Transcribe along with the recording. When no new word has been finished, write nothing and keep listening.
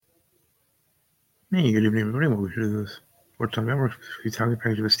Hey, good evening, everybody. Welcome to this Sports Talk Network. We're talking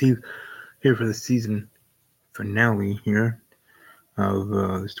package with Steve here for the season finale here of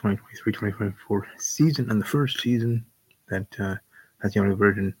this 2023-2024 season and the first season that has the only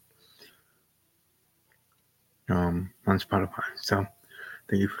version on Spotify. So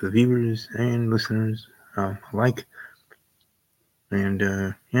thank you for the viewers and listeners alike. And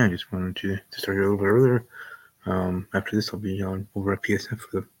I just wanted to start a little bit earlier. After this, I'll be on over at PSF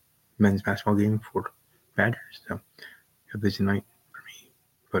for the men's basketball game for Badgers. So a busy night for me.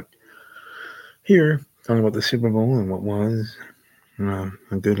 But here, talking about the Super Bowl and what was a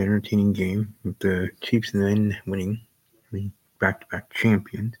good, entertaining game with the Chiefs then winning the back-to-back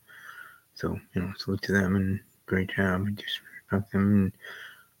champions. So, salute to them and great job. Just respect them and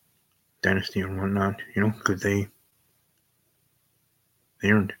dynasty and whatnot, because they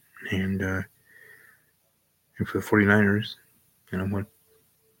earned it. And for the 49ers, what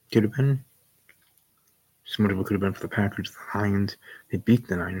could have been similar to what could have been for the Packers, the Lions, they beat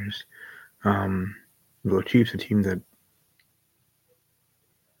the Niners. The Chiefs, a team that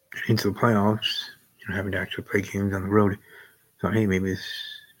into the playoffs, having to actually play games on the road. So, hey, maybe this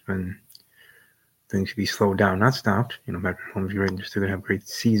when things should be slowed down, not stopped. Back at home, you're still going to have great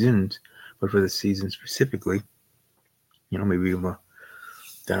seasons, but for the season specifically, maybe able to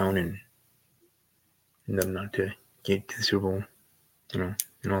down and them not to get to the Super Bowl, and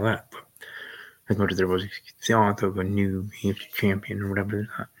all that. But as much as there was thought of a new AFC champion or whatever,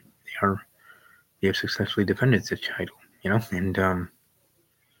 they have successfully defended the title, and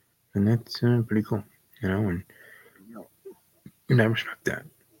that's pretty cool, and I respect that,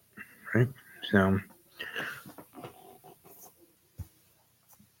 right? So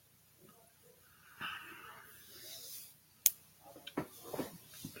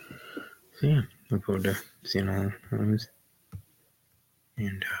yeah, look forward to seeing all those.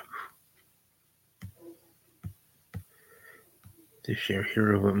 And to share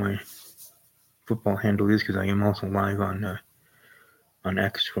here what my football handle is, because I am also live on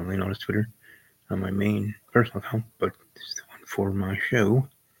X, formerly known as Twitter, on my main personal account, but this is the one for my show.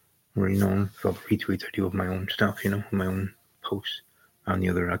 Already known for all the retweets I do of my own stuff, my own posts on the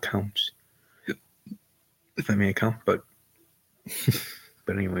other accounts, if I may count. But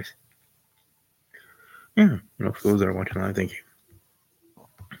but anyways, yeah, for those that are watching live, thank you,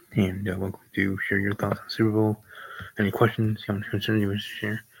 and welcome to share your thoughts on Super Bowl. Any questions, comments, concerns you wish to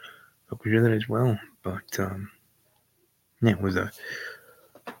share, hope you share that as well. But it was a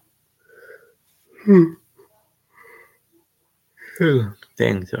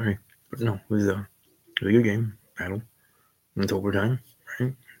dang, sorry, but no, it was a good game, battle. It's overtime,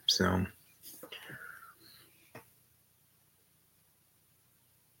 right? So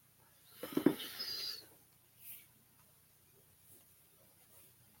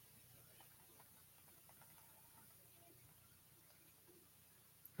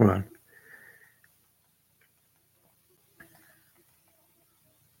hold on.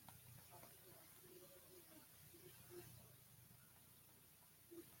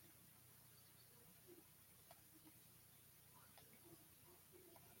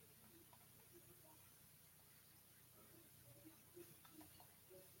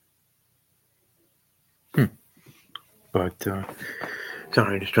 But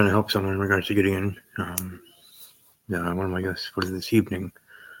sorry, just trying to help someone in regards to getting in. One of my guests for this evening,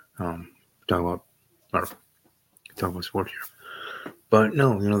 talk about sports here. But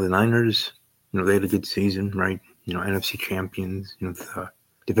no, the Niners, they had a good season, right? NFC champions, the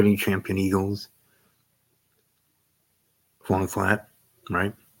defending champion Eagles, falling flat,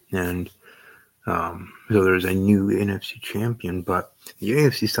 right? And so there's a new NFC champion, but the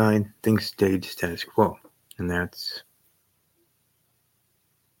AFC side, things stayed status quo, and that's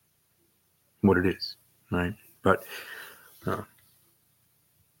what it is, right? But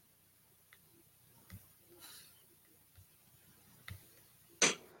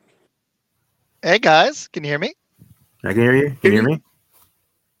hey guys, can you hear me? I can hear you. Can you hear me?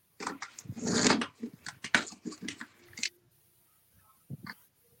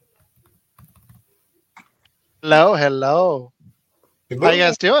 Hello. How you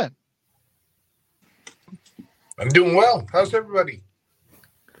guys doing? I'm doing well. How's everybody?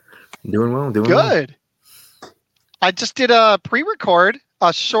 Doing well. Good. I just did a pre-record,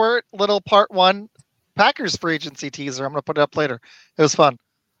 a short little part 1 Packers free agency teaser. I'm going to put it up later. It was fun.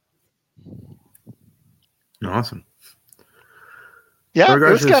 Awesome. Yeah,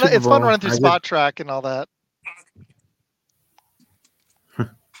 it's fun running through Spot Track and all that.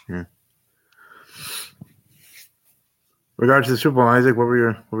 Yeah. Regards to the Super Bowl, Isaac, what were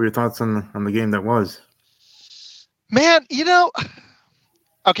your thoughts on the game that was? Man,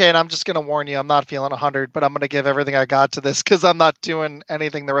 Okay, and I'm just going to warn you, I'm not feeling 100, but I'm going to give everything I got to this because I'm not doing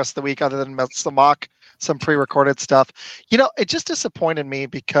anything the rest of the week other than some mock, some pre-recorded stuff. It just disappointed me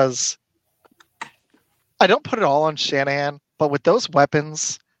because I don't put it all on Shanahan, but with those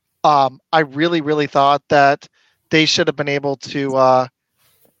weapons, I really, really thought that they should have been able to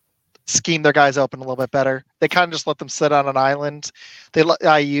scheme their guys open a little bit better. They kind of just let them sit on an island. They let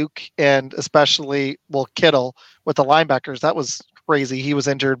Ayuk and especially, Kittle with the linebackers. That was crazy. He was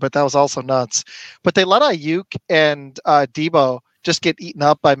injured, but that was also nuts. But they let Ayuk and Debo just get eaten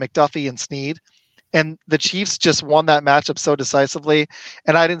up by McDuffie and Snead. And the Chiefs just won that matchup so decisively.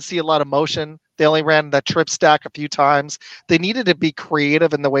 And I didn't see a lot of motion. They only ran that trip stack a few times. They needed to be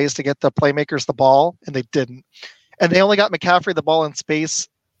creative in the ways to get the playmakers the ball, and they didn't. And they only got McCaffrey the ball in space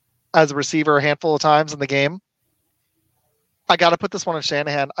as a receiver a handful of times in the game. I got to put this one on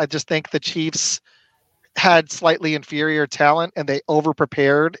Shanahan. I just think the Chiefs had slightly inferior talent and they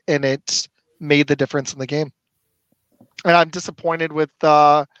over-prepared, and it made the difference in the game. And I'm disappointed with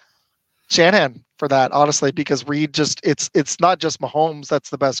Shanahan for that, honestly, because Reed it's not just Mahomes that's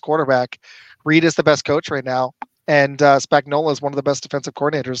the best quarterback. Reed is the best coach right now, and Spagnuolo is one of the best defensive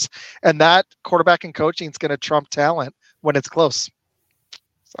coordinators. And that quarterback and coaching is going to trump talent when it's close.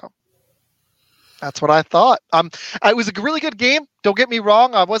 So that's what I thought. It was a really good game. Don't get me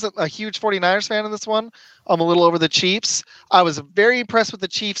wrong. I wasn't a huge 49ers fan in this one. I'm a little over the Chiefs. I was very impressed with the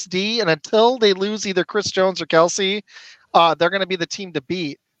Chiefs D, and until they lose either Chris Jones or Kelsey, they're going to be the team to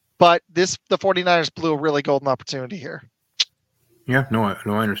beat. But the 49ers blew a really golden opportunity here. Yeah, no, I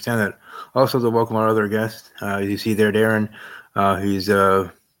understand that. Also, to welcome our other guest, you see there, Darron. He's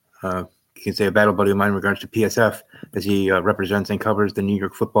you can say a battle buddy of mine in regards to PSF, as he represents and covers the New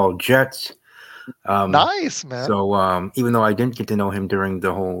York Football Jets. Nice, man. So even though I didn't get to know him during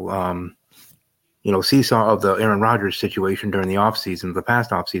the whole seesaw of the Aaron Rodgers situation during the offseason, the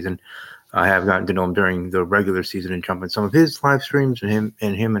past offseason, I have gotten to know him during the regular season and jumping some of his live streams and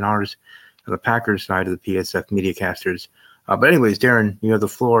him and ours on the Packers side of the PSF media casters. But anyways, Darron, you have the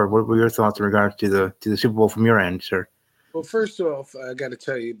floor. What were your thoughts in regards to the Super Bowl from your end, sir? Well, first off, I got to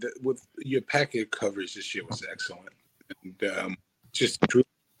tell you that with your Packet coverage this year was excellent. And just truly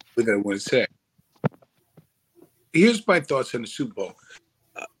what I want to say. Here's my thoughts on the Super Bowl.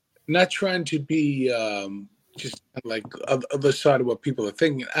 Not trying to be just like other side of what people are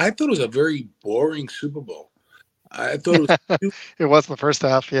thinking. I thought it was a very boring Super Bowl. I thought it was it was the first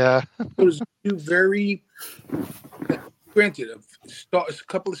half, yeah. It was two very, granted, a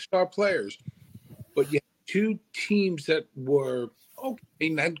couple of star players, but you had two teams that were okay,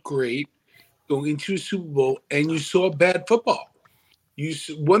 not great, going into a Super Bowl, and you saw bad football.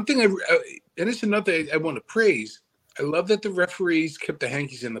 One thing, and it's another thing I want to praise. I love that the referees kept the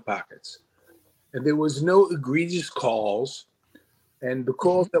hankies in the pockets, and there was no egregious calls. And the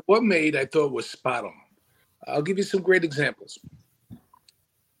calls that were made, I thought, was spot on. I'll give you some great examples.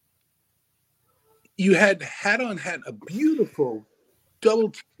 You had a beautiful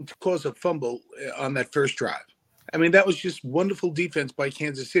double team to cause a fumble on that first drive. I mean, that was just wonderful defense by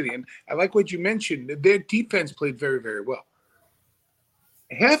Kansas City. And I like what you mentioned. Their defense played very, very well.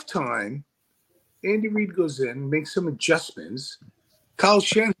 Halftime, Andy Reid goes in, makes some adjustments. Kyle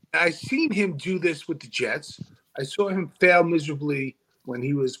Shanahan, I've seen him do this with the Jets. I saw him fail miserably when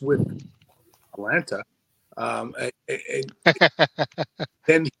he was with Atlanta.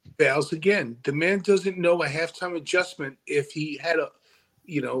 Then he fails again. The man doesn't know a halftime adjustment if he had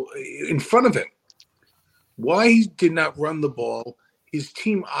in front of him. Why he did not run the ball? His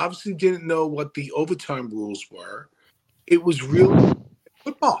team obviously didn't know what the overtime rules were. It was real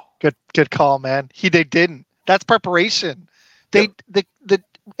football. Good call, man. They didn't. That's preparation. The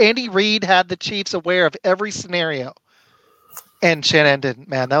Andy Reid had the Chiefs aware of every scenario, and Shanahan didn't.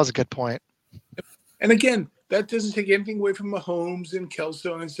 Man, that was a good point. And again, that doesn't take anything away from Mahomes and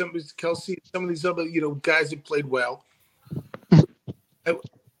Kelsey and some of these other guys that played well. I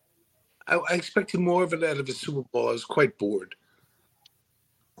expected more of it out of a Super Bowl. I was quite bored.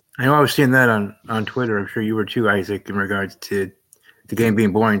 I know I was seeing that on Twitter. I'm sure you were too, Isaac, in regards to the game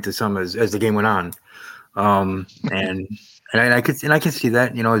being boring to some as the game went on. And I could see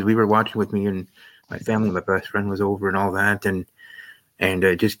that, as we were watching with me and my family, my best friend was over and all that, and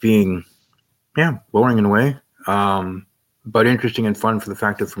just being, boring in a way, but interesting and fun for the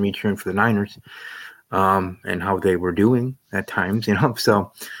fact of for me cheering for the Niners, and how they were doing at times,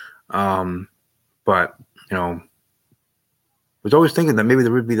 So, but was always thinking that maybe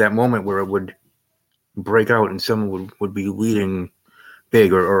there would be that moment where it would break out and someone would be leading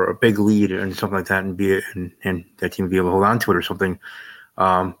big or a big lead and something like that, and that team would be able to hold on to it or something.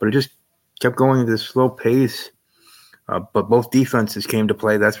 But it just kept going at this slow pace. But both defenses came to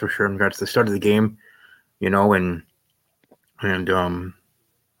play, that's for sure, in regards to the start of the game, and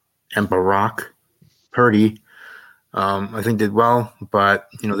Barack Purdy, I think did well, but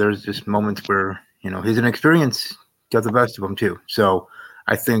there's just moments where his inexperience got the best of him too. So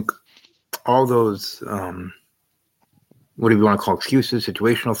I think all those what do you want to call excuses,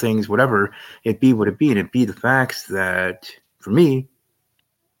 situational things, whatever it be, would it be, and it be the facts that for me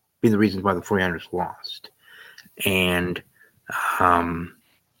being the reasons why the 49ers lost. And now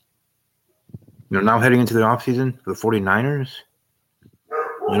heading into the offseason for the 49ers,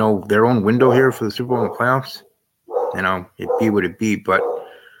 their own window here for the Super Bowl and the playoffs, it be what it be. But,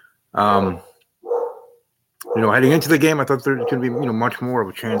 heading into the game, I thought there was going to be, much more of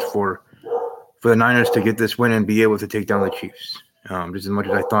a chance for the Niners to get this win and be able to take down the Chiefs. Just as much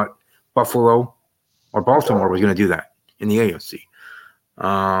as I thought Buffalo or Baltimore was going to do that in the AFC.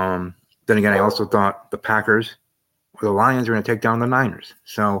 Then again, I also thought the Packers or the Lions were going to take down the Niners.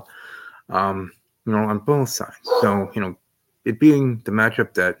 So, on both sides. So, it being the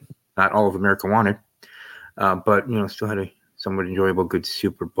matchup that not all of America wanted, but, still had a somewhat enjoyable, good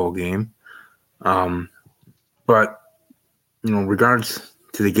Super Bowl game. But, regards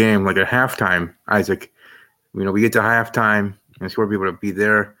to the game, like at halftime, Isaac, we get to halftime and score people to be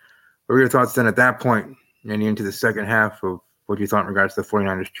there. What were your thoughts then at that point and into the second half of what you thought in regards to the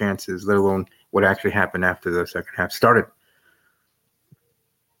 49ers' chances, let alone what actually happened after the second half started?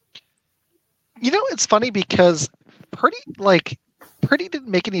 It's funny because Purdy didn't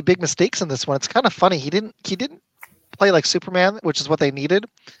make any big mistakes in this one. It's kind of funny. He didn't play like Superman, which is what they needed.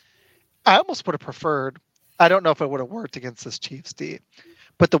 I almost would have preferred. I don't know if it would have worked against this Chiefs D,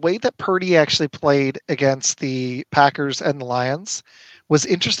 but the way that Purdy actually played against the Packers and the Lions was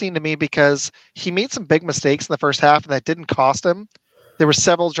interesting to me because he made some big mistakes in the first half, and that didn't cost him. There were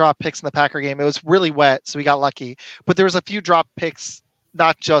several drop picks in the Packer game. It was really wet, so he got lucky. But there was a few drop picks,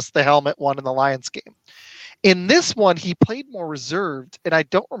 not just the helmet one in the Lions game. In this one, he played more reserved, and I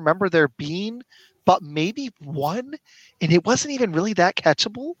don't remember there being but maybe one, and it wasn't even really that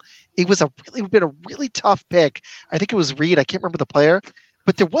catchable. It was been a really tough pick. I think it was Reed. I can't remember the player,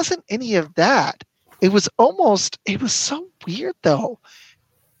 but there wasn't any of that. It was so weird though.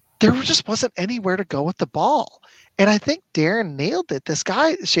 There just wasn't anywhere to go with the ball. And I think Darron nailed it. This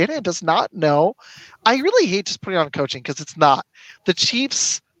guy, Shanahan, does not know. I really hate just putting on coaching because it's not. The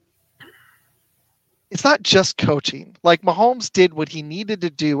Chiefs, it's not just coaching. Like Mahomes did what he needed to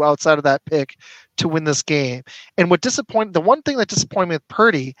do outside of that pick to win this game. And the one thing that disappointed me with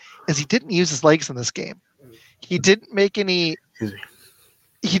Purdy is he didn't use his legs in this game. He didn't make any.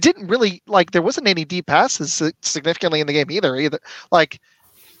 He didn't really there wasn't any deep passes significantly in the game either. Like,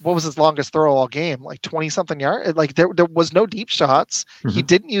 what was his longest throw all game? 20 something yards. There was no deep shots. Mm-hmm. He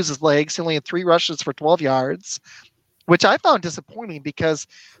didn't use his legs. He only had 3 rushes for 12 yards. Which I found disappointing because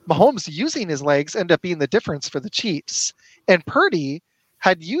Mahomes using his legs ended up being the difference for the Chiefs. And Purdy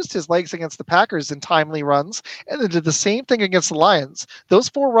had used his legs against the Packers in timely runs and then did the same thing against the Lions. Those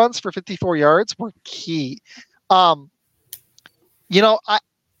 4 runs for 54 yards were key.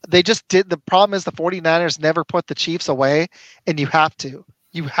 They just did. The problem is the 49ers never put the Chiefs away, and you have to.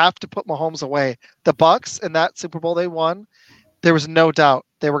 You have to put Mahomes away. The Bucs in that Super Bowl they won, there was no doubt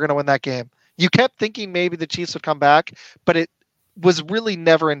they were going to win that game. You kept thinking maybe the Chiefs would come back, but it was really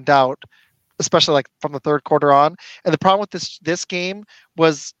never in doubt, especially from the third quarter on. And the problem with this game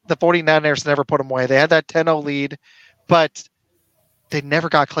was the 49ers never put them away. They had that 10-0 lead, but they never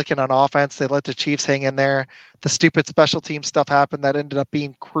got clicking on offense. They let the Chiefs hang in there. The stupid special team stuff happened that ended up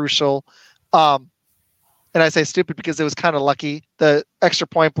being crucial. And I say stupid because it was kind of lucky. The extra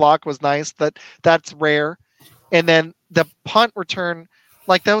point block was nice. That's rare. And then the punt return,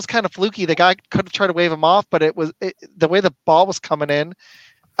 that was kind of fluky. The guy could have tried to wave him off, but the way the ball was coming in,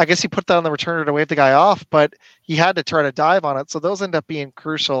 I guess he put that on the returner to wave the guy off, but he had to try to dive on it. So those end up being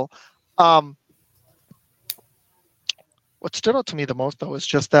crucial. What stood out to me the most, though, is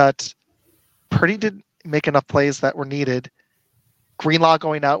just that Purdy didn't make enough plays that were needed. Greenlaw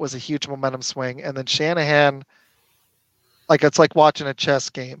going out was a huge momentum swing. And then Shanahan, it's like watching a chess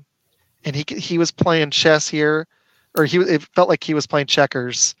game. And he was playing chess here. It felt like he was playing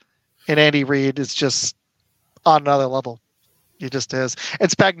checkers, and Andy Reid is just on another level. He just is.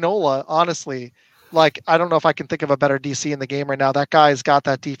 And Spagnuolo, honestly, I don't know if I can think of a better DC in the game right now. That guy's got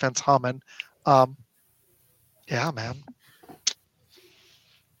that defense humming. Yeah, man.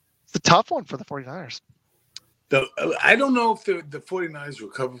 It's a tough one for the 49ers. I don't know if the 49ers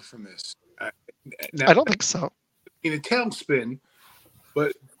recover from this. I don't think so. In a tailspin,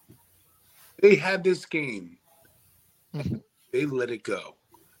 but they had this game. Mm-hmm. They let it go.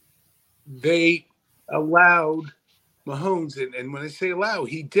 They allowed Mahomes, and when I say allow,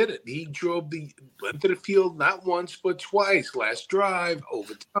 he did it. He went to the field not once but twice. Last drive,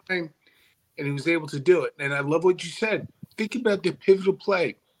 overtime, and he was able to do it. And I love what you said. Think about the pivotal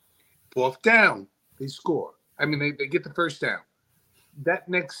play. 4th down, they score. I mean, they get the first down. That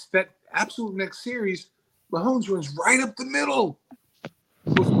absolute next series, Mahomes runs right up the middle.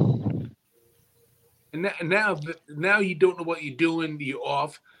 And now you don't know what you're doing. You're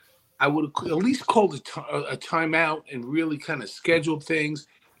off. I would have at least called a timeout and really kind of scheduled things,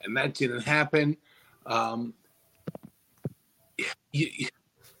 and that didn't happen.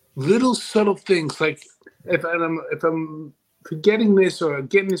 Little subtle things like if I'm forgetting this or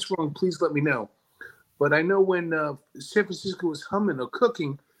getting this wrong, please let me know. But I know when San Francisco was humming or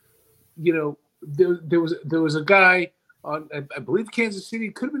cooking, there was a guy on I believe Kansas City.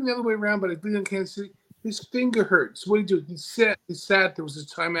 It could have been the other way around, but I believe in Kansas City. His finger hurt. So what did he do? He sat. There was a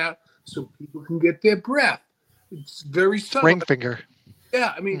timeout so people can get their breath. It's very subtle. Ring finger.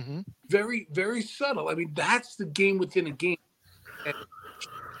 Yeah, I mean, very, very subtle. I mean, that's the game within a game. And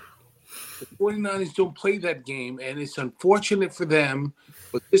the 49ers don't play that game, and it's unfortunate for them,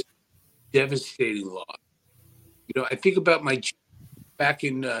 but this is a devastating loss. I think about my back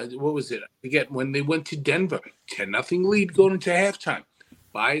in, what was it? I forget, when they went to Denver, 10-0 lead going into halftime.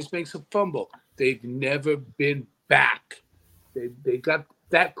 Byers makes a fumble. They've never been back. They got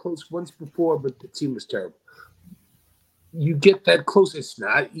that close once before, but the team was terrible. You get that close, it's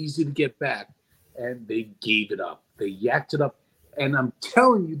not easy to get back. And they gave it up. They yacked it up. And I'm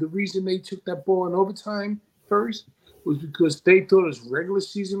telling you, the reason they took that ball in overtime first was because they thought it was regular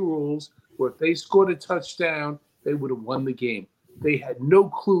season rules, where if they scored a touchdown, they would have won the game. They had no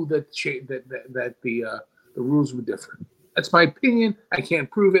clue that the rules were different. That's my opinion. I can't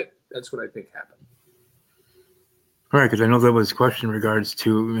prove it. That's what I think happened. Right, because I know there was a question in regards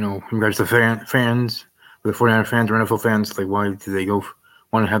to, fans, the 49er fans or NFL fans, like why do they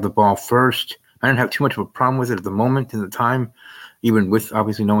want to have the ball first? I didn't have too much of a problem with it at the moment, in the time, even with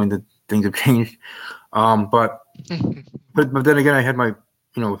obviously knowing that things have changed. But then again, I had my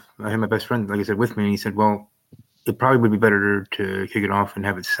best friend, like I said, with me, and he said, well, it probably would be better to kick it off and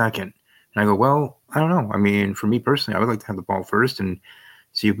have it second. And I go, well, I don't know. I mean, for me personally, I would like to have the ball first and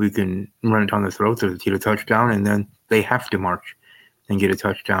see if we can run it down their throats or get a touchdown, and then they have to march and get a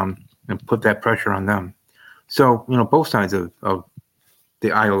touchdown and put that pressure on them. So, both sides of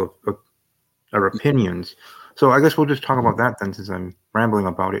the aisle are opinions. So I guess we'll just talk about that then, since I'm rambling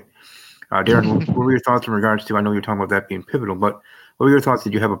about it. Darron, what were your thoughts in regards to, I know you're talking about that being pivotal, but what were your thoughts?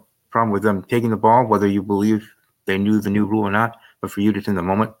 Did you have a problem with them taking the ball, whether you believe they knew the new rule or not, but for you just in the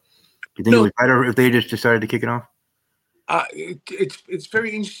moment? Do you think it was better if they just decided to kick it off? It's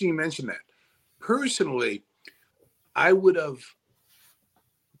very interesting you mention that. Personally, I would have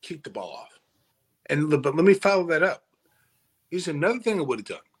kicked the ball off. But let me follow that up. Here's another thing I would have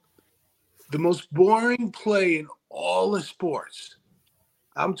done. The most boring play in all the sports.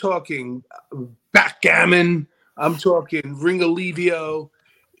 I'm talking backgammon. I'm talking ringalivio.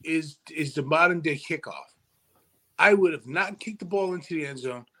 Is the modern day kickoff. I would have not kicked the ball into the end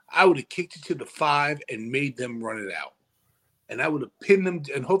zone. I would have kicked it to the 5 and made them run it out. And I would have pinned them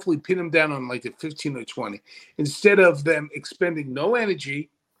and hopefully pin them down on like the 15 or 20. Instead of them expending no energy,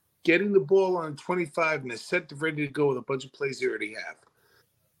 getting the ball on 25 and they're set to ready to go with a bunch of plays they already have.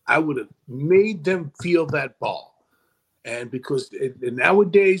 I would have made them feel that ball. And because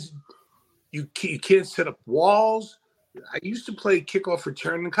nowadays you can't set up walls. I used to play kickoff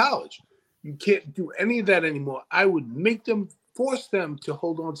return in college. You can't do any of that anymore. I would force them to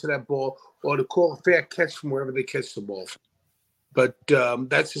hold on to that ball or to call a fair catch from wherever they catch the ball from. But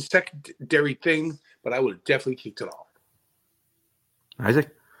that's a secondary thing, but I would have definitely kicked it off.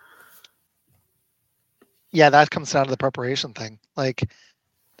 Isaac? Yeah, that comes down to the preparation thing. Like,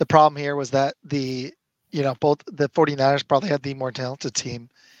 the problem here was that both the 49ers probably had the more talented team.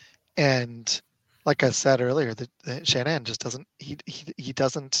 And like I said earlier, the Shanahan just doesn't, he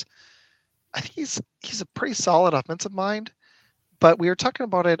doesn't, I think he's a pretty solid offensive mind, but we were talking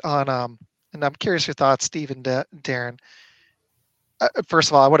about it on, and I'm curious your thoughts, Steve and Darron. First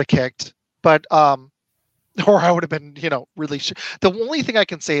of all, I would have kicked, but or I would have been, really. The only thing I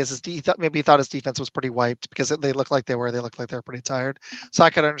can say is he thought his defense was pretty wiped because they looked like they were pretty tired. So I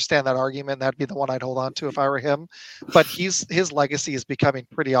could understand that argument. That'd be the one I'd hold on to if I were him. But his legacy is becoming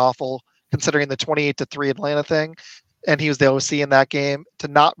pretty awful considering the 28-3 Atlanta thing, and he was the OC in that game to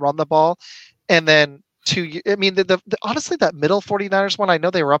not run the ball, and then. Honestly, that middle 49ers one, I know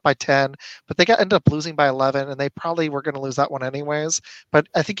they were up by 10, but they ended up losing by 11, and they probably were going to lose that one anyways. But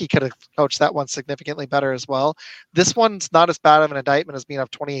I think he could have coached that one significantly better as well. This one's not as bad of an indictment as being up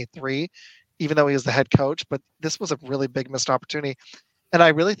 28-3. even though he was the head coach. But this was a really big missed opportunity. And I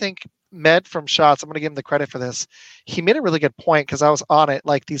really think Med from Shots, I'm going to give him the credit for this. He made a really good point because I was on it.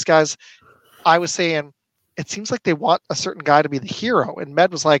 Like these guys, I was saying, it seems like they want a certain guy to be the hero. And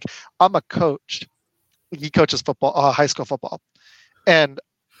Med was like, I'm a coach. He coaches football, high school football. And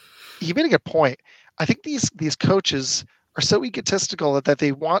he made a good point. I think these coaches are so egotistical that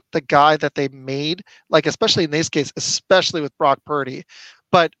they want the guy that they made, like especially in this case, especially with Brock Purdy.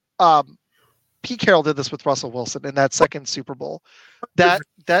 But Pete Carroll did this with Russell Wilson in that second Super Bowl. That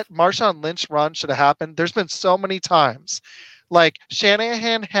Marshawn Lynch run should have happened. There's been so many times. Like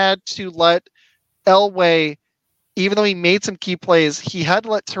Shanahan had to let Elway, even though he made some key plays, he had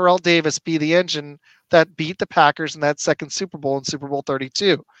to let Terrell Davis be the engine that beat the Packers in that second Super Bowl in Super Bowl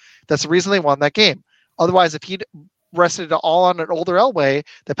 32. That's the reason they won that game. Otherwise, if he'd rested it all on an older Elway,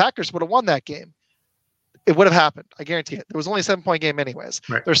 the Packers would have won that game. It would have happened. I guarantee it. There was only a 7-point game anyways.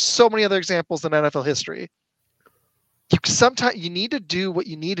 Right. There's so many other examples in NFL history. Sometimes you need to do what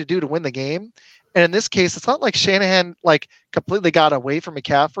you need to do to win the game. And in this case, it's not like Shanahan like completely got away from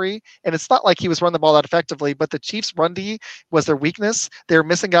McCaffrey. And it's not like he was running the ball that effectively, but the Chiefs' run D was their weakness. They were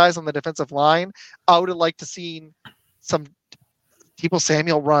missing guys on the defensive line. I would have liked to seen some Deebo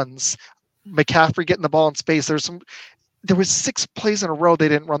Samuel runs, McCaffrey getting the ball in space. There was 6 plays in a row they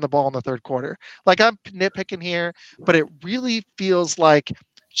didn't run the ball in the third quarter. Like I'm nitpicking here, but it really feels like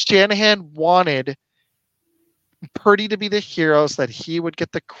Shanahan wanted Purdy to be the hero so that he would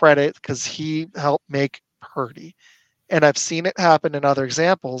get the credit because he helped make Purdy. And I've seen it happen in other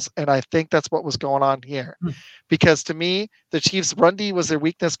examples, and I think that's what was going on here. Because to me, the Chiefs' run D was their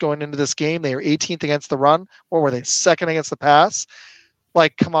weakness going into this game. They were 18th against the run. Or were they? 2nd against the pass?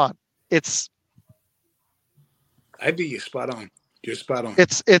 Like, come on. I think you're spot on. You're spot on.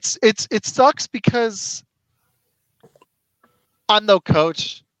 It sucks because I'm no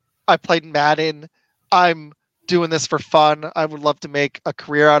coach. I played Madden. I'm doing this for fun. I would love to make a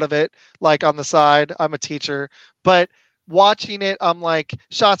career out of it, like on the side. I'm a teacher, but watching it, I'm like,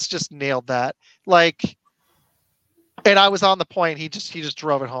 Shots just nailed that. Like, and I was on the point. He just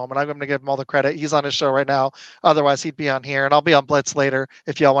drove it home, and I'm going to give him all the credit. He's on his show right now. Otherwise, he'd be on here, and I'll be on Blitz later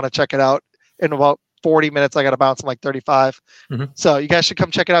if y'all want to check it out. In about 40 minutes, I got to bounce in like 35. Mm-hmm. So you guys should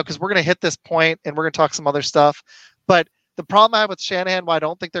come check it out because we're going to hit this point, and we're going to talk some other stuff. But the problem I have with Shanahan, why I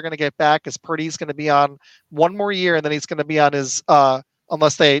don't think they're going to get back, is Purdy's going to be on one more year, and then he's going to be on his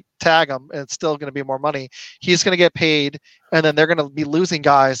unless they tag him, and it's still going to be more money. He's going to get paid, and then they're going to be losing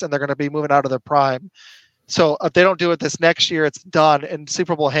guys, and they're going to be moving out of their prime. So if they don't do it this next year, it's done, and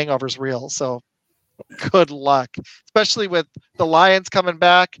Super Bowl hangover's real. So good luck, especially with the Lions coming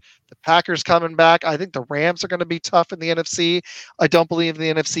back, the Packers coming back. I think the Rams are going to be tough in the NFC. I don't believe in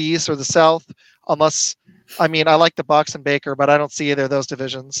the NFC East or the South, unless, I mean, I like the Bucs and Baker, but I don't see either of those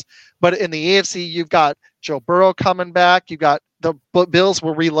divisions. But in the AFC, you've got Joe Burrow coming back. You've got the Bills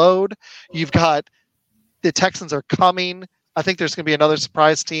will reload. You've got the Texans are coming. I think there's going to be another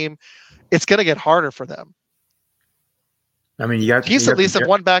surprise team. It's going to get harder for them. I mean, Chiefs at least have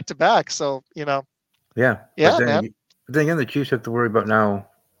won back-to-back, so, you know. Yeah, man. But then again, the Chiefs have to worry about now,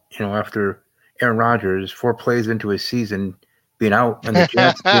 you know, after Aaron Rodgers, 4 plays into his season, being out, and the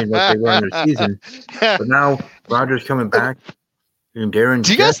Jets being what they were in their season. But now Rodgers coming back, and Darron.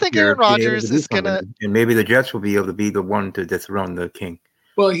 Do you guys think Aaron Rodgers is going to... And maybe the Jets will be able to be the one to dethrone the king.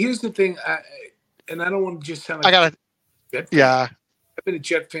 Well, here's the thing, and I don't want to just sound like... I've been a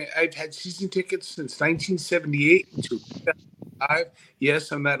Jet fan. I've had season tickets since 1978 to 2005.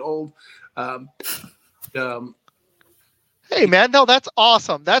 Yes, I'm that old. Hey, man, no, that's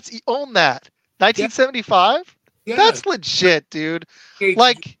awesome. Own that. 1975? Yeah. That's legit, dude. Okay.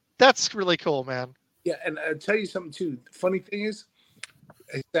 Like, that's really cool, man. Yeah, and I'll tell you something, too. The funny thing is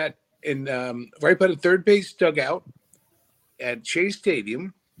that in right by the third base dugout at Shea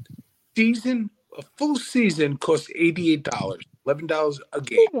Stadium, a full season costs $88, $11 a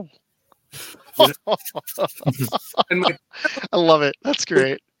game. I love it. That's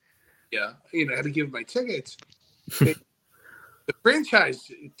great. Yeah, I had to give my tickets. The franchise,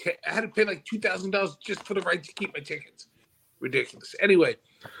 I had to pay like $2,000 just for the right to keep my tickets. Ridiculous. Anyway,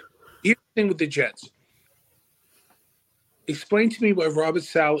 here's the thing with the Jets. Explain to me why Robert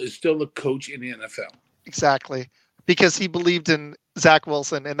Saleh is still a coach in the NFL. Exactly. Because he believed in Zach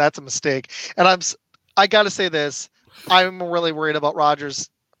Wilson, and that's a mistake. And I got to say this. I'm really worried about Rodgers,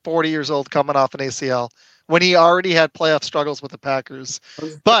 40 years old, coming off an ACL, when he already had playoff struggles with the Packers.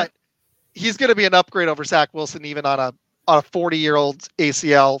 But he's going to be an upgrade over Zach Wilson, even on a 40-year-old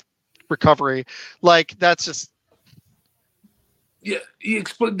ACL recovery. Like, that's just... Yeah, he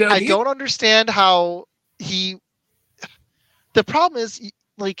explained that. I don't understand how he... The problem is,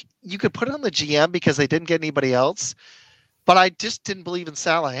 like you could put it on the GM because they didn't get anybody else, but I just didn't believe in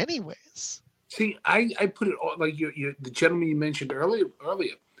Salah anyways. See, I put it all like the gentleman you mentioned earlier.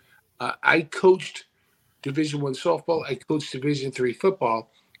 I coached Division I softball. I coached Division III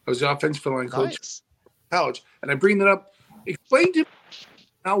football. I was the offensive line coach in college, and I bring that up. Explain to me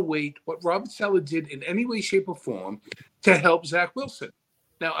now, what Robert Saleh did in any way, shape, or form to help Zach Wilson.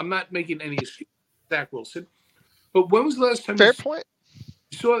 Now, I'm not making any excuse for Zach Wilson, but when was the last time Fair point.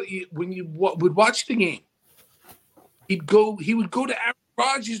 You saw when you would watch the game? He would go to Aaron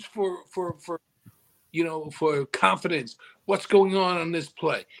Rodgers for confidence. What's going on this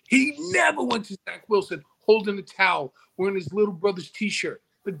play? He never went to Zach Wilson holding a towel, wearing his little brother's T-shirt.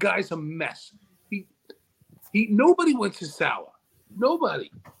 The guy's a mess. Nobody went to Salah.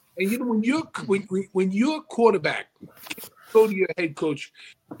 Nobody. And when you're a quarterback, go to your head coach.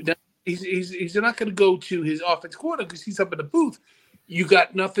 Now, he's not going to go to his offense coordinator because he's up in the booth. You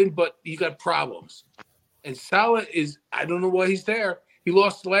got nothing, but you got problems. And Salah I don't know why he's there. He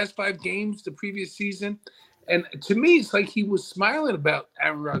lost the last 5 games the previous season. And to me, it's like he was smiling about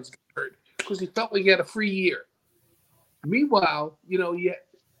Aaron Rodgers getting hurt because he felt like he had a free year. Meanwhile,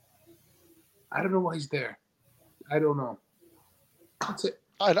 I don't know why he's there. I don't know. That's it.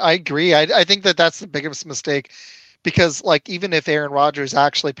 I agree. I think that's the biggest mistake because, like, even if Aaron Rodgers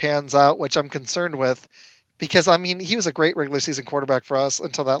actually pans out, which I'm concerned with, because, I mean, he was a great regular season quarterback for us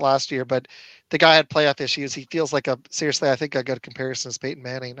until that last year, but the guy had playoff issues. He feels like seriously, I think a good comparison is Peyton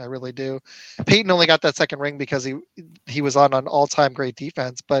Manning. I really do. Peyton only got that second ring because he was on an all-time great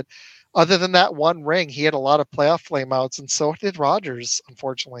defense, but other than that one ring, he had a lot of playoff flameouts, and so did Rodgers,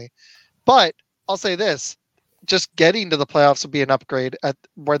 unfortunately. But I'll say this, just getting to the playoffs would be an upgrade at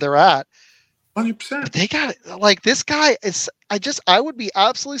where they're at. 100%. But they got like this guy is. I would be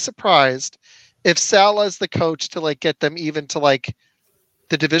absolutely surprised if Salah's the coach to like get them even to like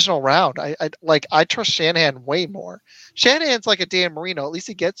the divisional round. I trust Shanahan way more. Shanahan's like a Dan Marino. At least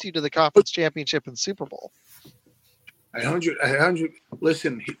he gets you to the conference championship and Super Bowl. 100.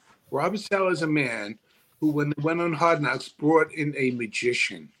 Listen, Robert Saleh is a man who, when they went on Hard Knocks, brought in a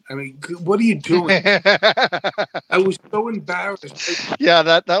magician. I mean, what are you doing? I was so embarrassed. Yeah,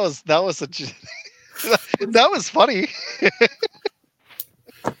 that was that was funny.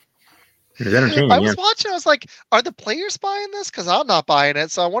 It's entertaining. I was watching. I was like, "Are the players buying this? Because I'm not buying it.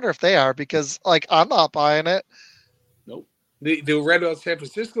 So I wonder if they are. Because like I'm not buying it." Nope. They were right about San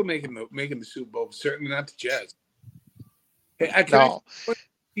Francisco making the Super Bowl. Certainly not the Jazz. Hey,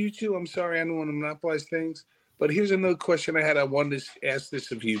 you two, I'm sorry, I don't want to monopolize things, but here's another question I had. I wanted to ask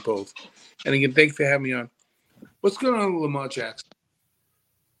this of you both. And again, thanks for having me on. What's going on with Lamar Jackson?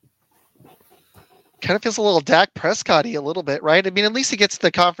 Kind of feels a little Dak Prescott-y a little bit, right? I mean, at least he gets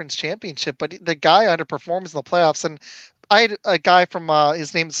the conference championship, but the guy underperforms in the playoffs. And I had a guy from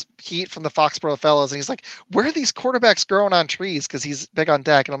his name's Heat from the Foxborough Fellows, and he's like, "Where are these quarterbacks growing on trees?" Because he's big on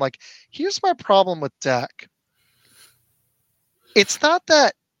Dak. And I'm like, here's my problem with Dak. It's not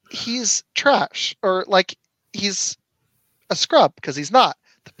that he's trash or like he's a scrub, because he's not.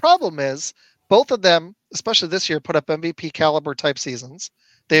 The problem is both of them, especially this year, put up MVP caliber type seasons.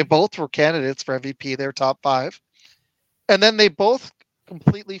 They both were candidates for MVP. They're top 5. And then they both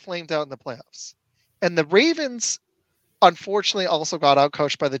completely flamed out in the playoffs. And the Ravens, unfortunately, also got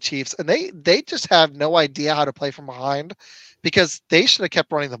outcoached by the Chiefs. And they just have no idea how to play from behind, because they should have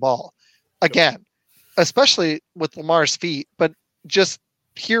kept running the ball. Again, especially with Lamar's feet, but just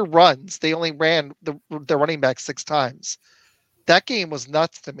pure runs. They only ran the running back 6 times. That game was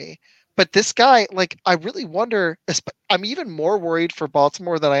nuts to me. But this guy, like, I really wonder, I'm even more worried for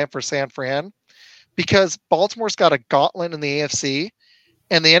Baltimore than I am for San Fran, because Baltimore's got a gauntlet in the AFC,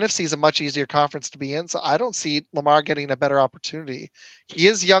 and the NFC is a much easier conference to be in. So I don't see Lamar getting a better opportunity. He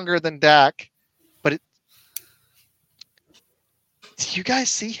is younger than Dak, but do you guys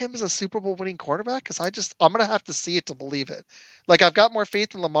see him as a Super Bowl winning quarterback? Because I'm going to have to see it to believe it. Like, I've got more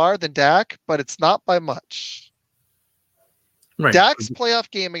faith in Lamar than Dak, but it's not by much. Right. Dak's playoff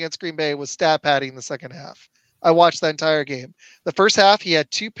game against Green Bay was stat padding in the second half. I watched that entire game. The first half, he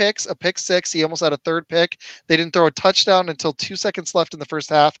had 2 picks, a pick 6. He almost had a 3rd pick. They didn't throw a touchdown until 2 seconds left in the first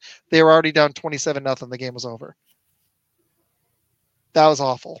half. They were already down 27-0. The game was over. That was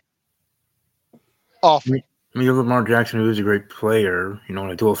awful. Awful. I mean, Lamar Jackson, who is a great player, and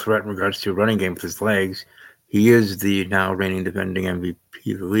a dual threat in regards to a running game with his legs. He is the now reigning defending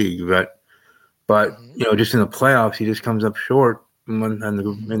MVP of the league, but just in the playoffs, he just comes up short in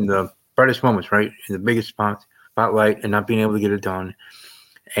the brightest moments, right? In the biggest spotlight, and not being able to get it done.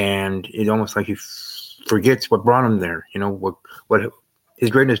 And it's almost like he forgets what brought him there. What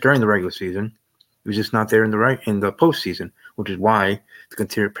his greatness during the regular season, He was just not there in the postseason, which is why the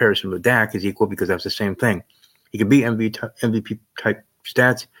comparison with Dak is equal, because that's the same thing. He could be MVP type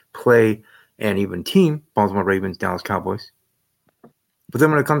stats, play, and even team, Baltimore Ravens, Dallas Cowboys. But then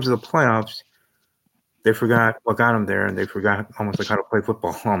when it comes to the playoffs, they forgot what got him there, and they forgot almost like how to play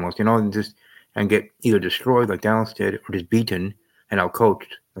football, almost, and get either destroyed like Dallas did, or just beaten and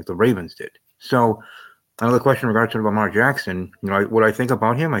outcoached like the Ravens did. So another question in regards to Lamar Jackson, what I think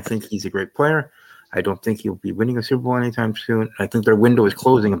about him, I think he's a great player. I don't think he'll be winning a Super Bowl anytime soon. I think their window is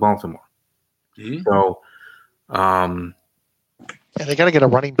closing in Baltimore. Mm-hmm. So, they got to get a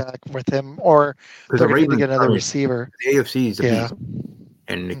running back with him, or they're going to get another receiver. The AFC is a beast,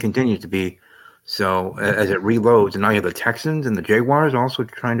 and it continues to be. So as it reloads, and now you have the Texans and the Jaguars also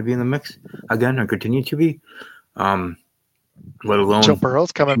trying to be in the mix again, and continue to be. Let alone Joe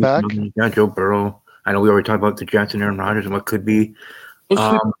Burrow's coming back. Yeah, Joe Burrow. I know we already talked about the Jets and Aaron Rodgers and what could be.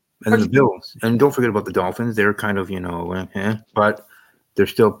 And the Bills. And don't forget about the Dolphins. They're kind of, but they're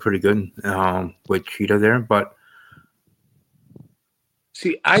still pretty good with Cheetah there. But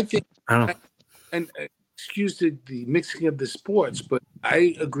see, I think, and excuse the mixing of the sports, but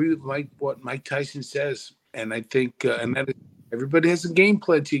I agree with what Mike Tyson says. And I think, and that is, everybody has a game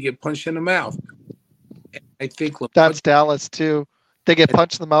plan till you get punched in the mouth. And I think that's Dallas too. They get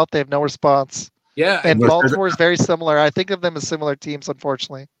punched in the mouth. They have no response. Yeah. And Baltimore is very similar. I think of them as similar teams,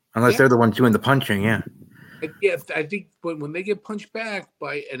 unfortunately. Unless they're the ones doing the punching, yeah. Yeah, I think when they get punched back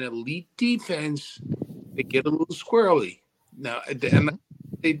by an elite defense, they get a little squirrely. Now, and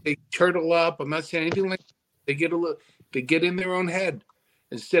they turtle up. I'm not saying anything like that. They get in their own head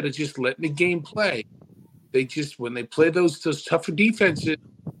instead of just letting the game play. They just, when they play those tougher defenses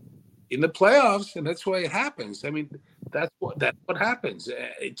in the playoffs, and that's why it happens. I mean, that's what happens.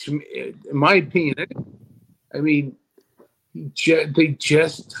 To me, in my opinion, I mean. They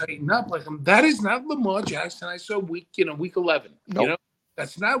just tighten up like that is not Lamar Jackson I saw week 11. Nope.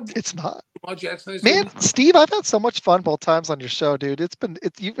 That's not. It's not Lamar Jackson. Steve, I've had so much fun both times on your show, dude.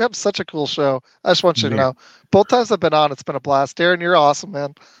 You have such a cool show. I just want you to know, both times I've been on, it's been a blast. Darren, you're awesome,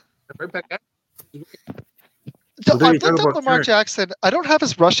 man. Right back at I've looked up Lamar Jackson. I don't have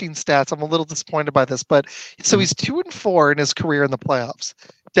his rushing stats. I'm a little disappointed by this, but so he's 2-4 in his career in the playoffs.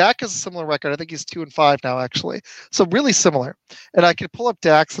 Dak has a similar record. I think he's 2-5 now, actually. So really similar. And I could pull up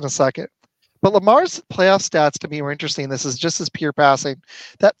Dak's in a second. But Lamar's playoff stats to me were interesting. This is just his pure passing.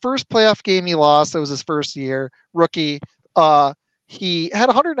 That first playoff game he lost, it was his first year, rookie. He had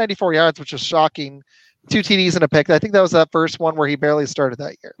 194 yards, which was shocking. 2 TDs and a pick. I think that was that first one where he barely started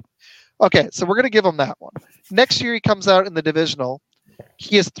that year. Okay, so we're going to give him that one. Next year he comes out in the divisional.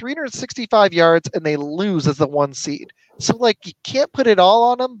 He has 365 yards, and they lose as the 1 seed. So, you can't put it all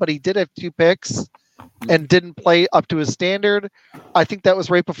on him, but he did have 2 picks and didn't play up to his standard. I think that was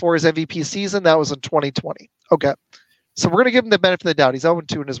right before his MVP season. That was in 2020. Okay. So we're going to give him the benefit of the doubt. He's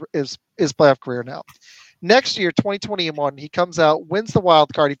 0-2 in his playoff career now. Next year, 2021, he comes out, wins the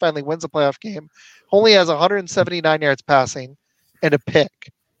wild card. He finally wins a playoff game. Only has 179 yards passing and a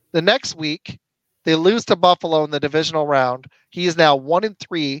pick. The next week, they lose to Buffalo in the divisional round. He is now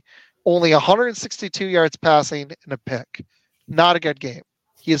 1-3, only 162 yards passing and a pick. Not a good game.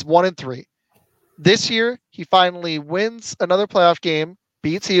 He is 1-3. This year, he finally wins another playoff game,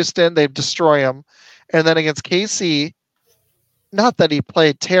 beats Houston. They destroy him. And then against KC, not that he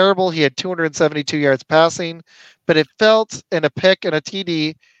played terrible. He had 272 yards passing, but it felt in a pick and a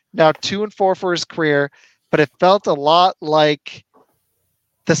TD, now 2-4 for his career, but it felt a lot like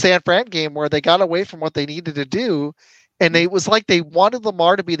the San Fran game where they got away from what they needed to do. And it was like they wanted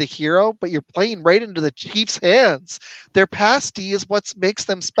Lamar to be the hero, but you're playing right into the Chiefs' hands. Their pass D is what makes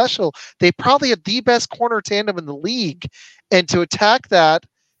them special. They probably have the best corner tandem in the league. And to attack that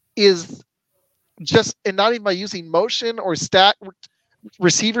is just, and not even by using motion or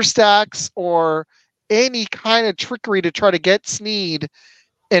receiver stacks or any kind of trickery to try to get Snead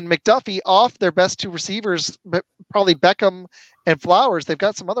and McDuffie off their best 2 receivers, probably Beckham and Flowers. They've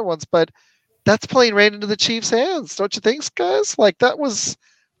got some other ones, but that's playing right into the Chiefs' hands. Don't you think, guys? That was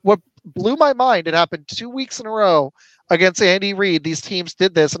what blew my mind. It happened 2 weeks in a row against Andy Reid. These teams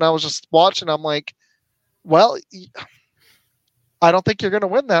did this, and I was just watching. I'm like, well, I don't think you're going to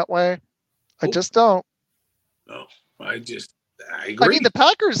win that way. I just don't. No, I agree. I mean, the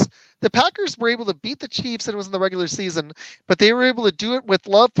Packers were able to beat the Chiefs, and it was in the regular season, but they were able to do it with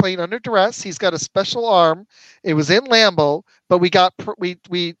Love playing under duress. He's got a special arm. It was in Lambeau, but we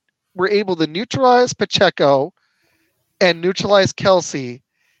were able to neutralize Pacheco and neutralize Kelsey,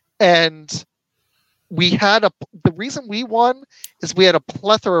 and the reason we won is we had a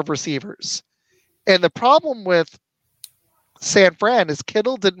plethora of receivers. And the problem with San Fran is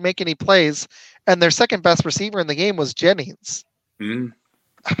Kittle didn't make any plays, and their second best receiver in the game was Jennings. Mm.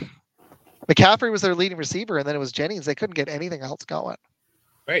 McCaffrey was their leading receiver, and then it was Jennings. They couldn't get anything else going.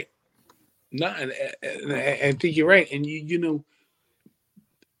 Right. No, and I think you're right. And you know,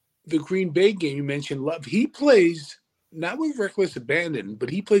 the Green Bay game you mentioned, Love. He plays not with reckless abandon, but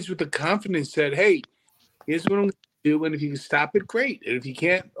he plays with the confidence that, hey, here's what I'm going to do, and if you can stop it, great. And if you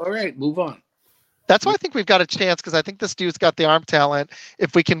can't, all right, move on. That's why I think we've got a chance, because I think this dude's got the arm talent.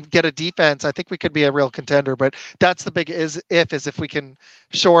 If we can get a defense, I think we could be a real contender. But that's the big is if we can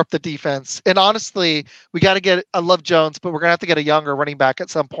shore up the defense. And honestly, we got to get. I love Jones, but we're gonna have to get a younger running back at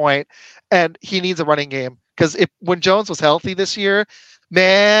some point, and he needs a running game, because when Jones was healthy this year,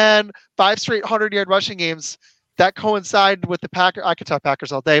 man, 5 straight 100-yard rushing games. That coincided with the Packers. I could talk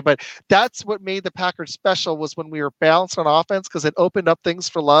Packers all day, but that's what made the Packers special, was when we were balanced on offense, because it opened up things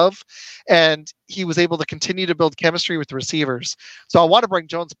for Love, and he was able to continue to build chemistry with the receivers. So I want to bring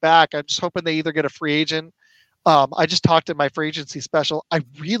Jones back. I'm just hoping they either get a free agent. I just talked in my free agency special. I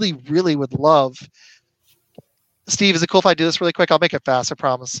really, really would love. Steve, is it cool if I do this really quick? I'll make it fast, I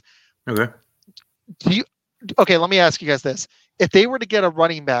promise. Okay. Okay, let me ask you guys this. If they were to get a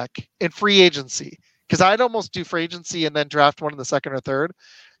running back in free agency, because I'd almost do free agency and then draft one in the second or third,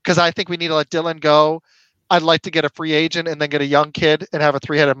 because I think we need to let Dylan go. I'd like to get a free agent and then get a young kid and have a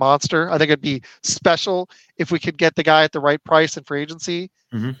 3-headed monster. I think it'd be special if we could get the guy at the right price in free agency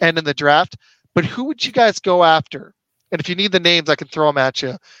and in the draft. But who would you guys go after? And if you need the names, I can throw them at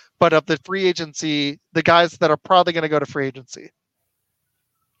you. But of the free agency, the guys that are probably going to go to free agency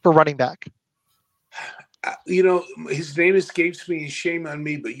for running back. You know, his name escapes me, and shame on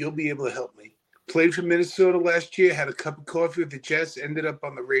me, but you'll be able to help me. Played for Minnesota last year, had a cup of coffee with the Jets, ended up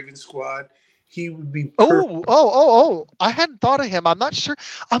on the Ravens squad. He would be perfect. Oh. I hadn't thought of him. I'm not sure.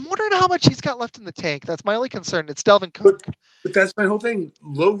 I'm wondering how much he's got left in the tank. That's my only concern. It's Delvin Cook. But that's my whole thing.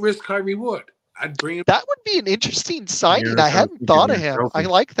 Low risk, high reward. I'd bring him. That would be an interesting signing. Yeah, I hadn't thought of him. I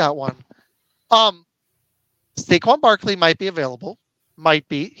like that one. Saquon Barkley might be available. Might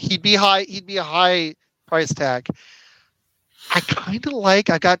be. He'd be a high price tag.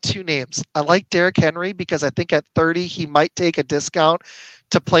 I got 2 names. I like Derrick Henry, because I think at 30 he might take a discount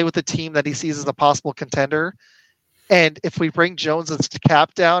to play with a team that he sees as a possible contender. And if we bring Jones'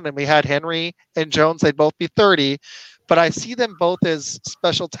 cap down and we had Henry and Jones, they'd both be 30. But I see them both as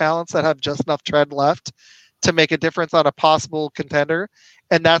special talents that have just enough tread left to make a difference on a possible contender.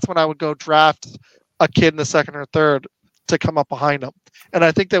 And that's when I would go draft a kid in the second or third to come up behind him. And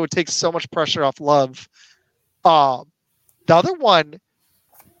I think that would take so much pressure off Love. The other one,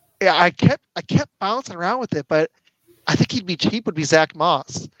 I kept bouncing around with it, but I think he'd be cheap. Would be Zach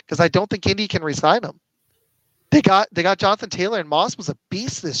Moss, because I don't think Indy can re-sign him. They got Jonathan Taylor, and Moss was a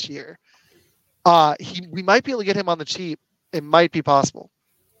beast this year. We might be able to get him on the cheap. It might be possible.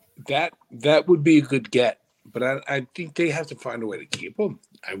 That would be a good get, but I think they have to find a way to keep him.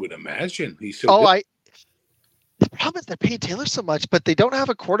 I would imagine he's so. Good. The problem is they're paying Taylor so much, but they don't have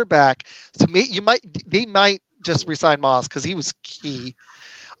a quarterback. So they might just resign Moss, because he was key.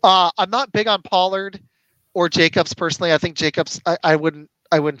 I'm not big on Pollard or Jacobs personally. I think Jacobs, I wouldn't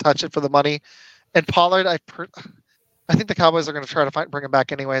touch it for the money. And Pollard, I think the Cowboys are going to try to bring him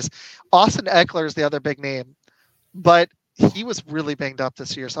back anyways. Austin Eckler is the other big name, but he was really banged up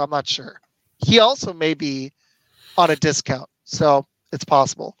this year, so I'm not sure. He also may be on a discount, so it's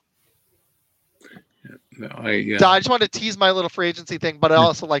possible. No, I just want to tease my little free agency thing, but I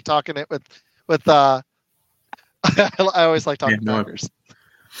also like talking it with I always like talking Packers.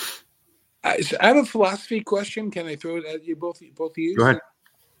 I have a philosophy question. Can I throw it at you both of you? Go ahead.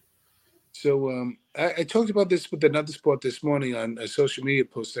 So I talked about this with another sport this morning on a social media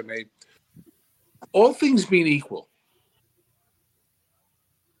post I made. All things being equal,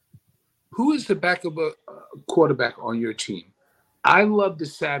 who is the backup quarterback on your team? I love the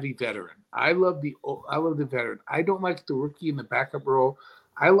savvy veteran. I love the veteran. I don't like the rookie in the backup role.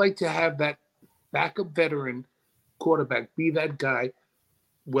 I like to have that backup veteran quarterback be that guy,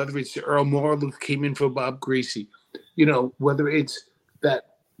 whether it's Earl Moore who came in for Bob Greasy, whether it's that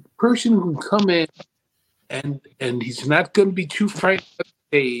person who come in and he's not going to be too frightened of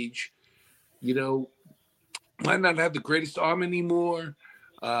the stage, might not have the greatest arm anymore,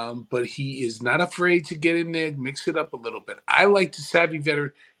 but he is not afraid to get in there, mix it up a little bit. I like the savvy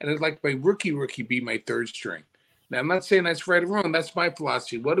veteran, and I'd like my rookie be my third string. Now, I'm not saying that's right or wrong. That's my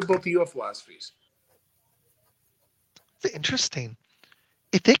philosophy. What are both of your philosophies? It's interesting.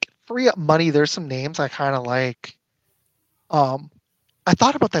 If they can free up money, there's some names I kind of like. I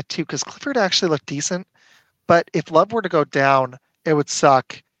thought about that too, because Clifford actually looked decent. But if Love were to go down, it would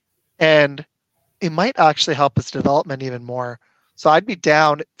suck. And it might actually help his development even more. So I'd be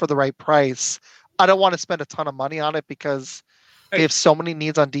down for the right price. I don't want to spend a ton of money on it because they have so many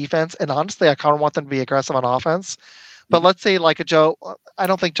needs on defense. And honestly, I kind of want them to be aggressive on offense. But let's say like a Joe, I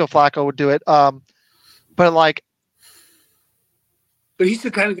don't think Joe Flacco would do it. But he's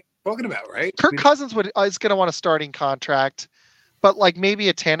the kind of guy you're talking about, right? Kirk Cousins is going to want a starting contract, but like maybe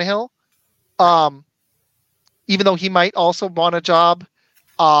a Tannehill, even though he might also want a job.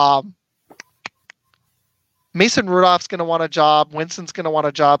 Mason Rudolph's going to want a job. Winston's going to want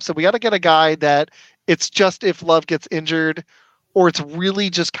a job. So we got to get a guy that it's just if Love gets injured, or it's really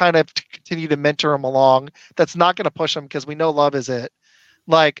just kind of to continue to mentor him along. That's not going to push him because we know Love is it.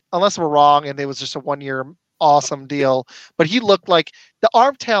 Like, unless we're wrong and it was just a 1-year awesome deal. But he looked like the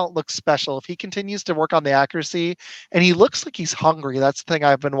arm talent looks special. If he continues to work on the accuracy, and he looks like he's hungry, that's the thing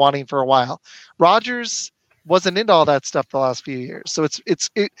I've been wanting for a while. Rodgers wasn't into all that stuff the last few years. So it's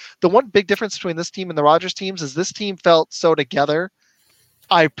the one big difference between this team and the Rodgers teams is this team felt so together.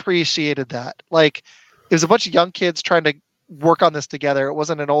 I appreciated that. Like, it was a bunch of young kids trying to work on this together. It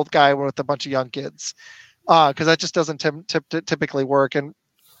wasn't an old guy with a bunch of young kids, because that just doesn't typically work. And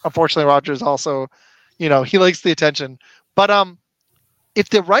unfortunately, Rodgers also, he likes the attention. But if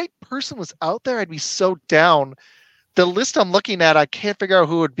the right person was out there, I'd be so down. The list I'm looking at, I can't figure out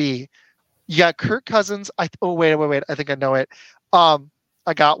who it would be. You got Kirk Cousins. Wait. I think I know it. I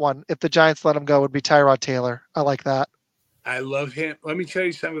got one. If the Giants let him go, it would be Tyrod Taylor. I like that. I love him. Let me tell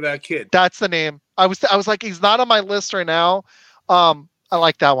you something about that kid. That's the name. I was like, he's not on my list right now. I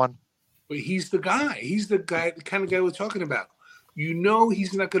like that one. But he's the guy. He's the kind of guy we're talking about.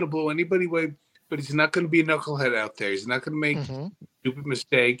 He's not going to blow anybody away, but he's not going to be a knucklehead out there. He's not going to make a stupid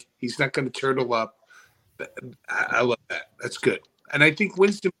mistake. He's not going to turtle up. I love that. That's good. And I think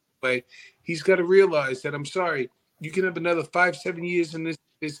Winston, he's got to realize that, I'm sorry, you can have another 5-7 years in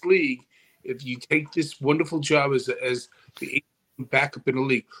this league if you take this wonderful job as the backup in the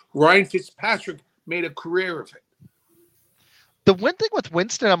league. Ryan Fitzpatrick made a career of it. The one thing with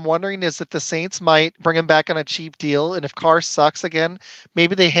Winston, I'm wondering, is that the Saints might bring him back on a cheap deal. And if Carr sucks again,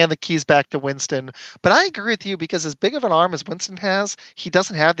 maybe they hand the keys back to Winston. But I agree with you, because as big of an arm as Winston has, he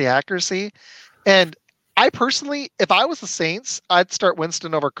doesn't have the accuracy. And I personally, if I was the Saints, I'd start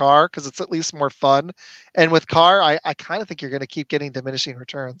Winston over Carr because it's at least more fun. And with Carr, I kind of think you're going to keep getting diminishing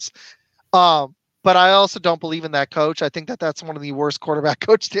returns. But I also don't believe in that coach. I think that that's one of the worst quarterback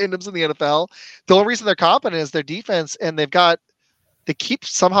coach tandems in the NFL. The only reason they're competent is their defense, and they keep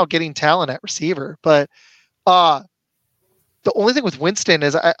somehow getting talent at receiver. But the only thing with Winston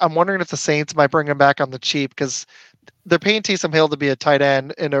is I'm wondering if the Saints might bring him back on the cheap, because they're paying Taysom Hill to be a tight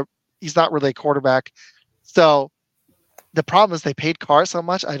end, and he's not really a quarterback. So the problem is they paid Carr so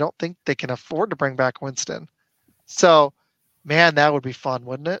much, I don't think they can afford to bring back Winston. So, man, that would be fun,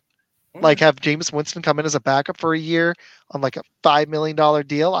 wouldn't it? Like, have Jameis Winston come in as a backup for a year on like a $5 million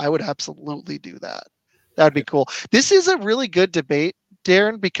deal. I would absolutely do that. That'd be cool. This is a really good debate,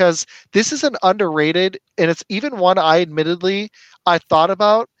 Darren, because this is an underrated, and it's even one I thought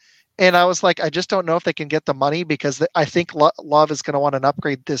about, and I was like, I just don't know if they can get the money, because I think Love is going to want an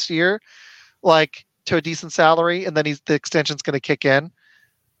upgrade this year, like to a decent salary, and then the extension's going to kick in,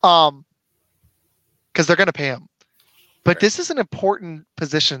 because they're going to pay him. But this is an important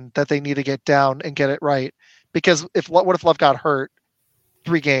position that they need to get down and get it right. Because what if Love got hurt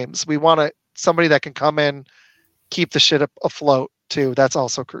 3 games? We want somebody that can come in, keep the shit afloat too. That's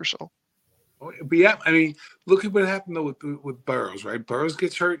also crucial. But yeah, I mean, look at what happened though with Burrows, right? Burrows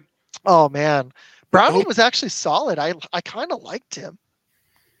gets hurt. Oh man, Browning was actually solid. I kind of liked him.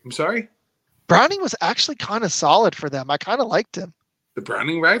 I'm sorry? Browning was actually kind of solid for them. I kind of liked him. The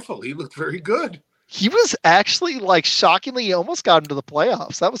Browning rifle, he looked very good. He was actually, like, shockingly, he almost got into the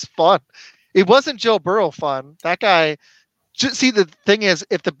playoffs. That was fun. It wasn't Joe Burrow fun. That guy, see, the thing is,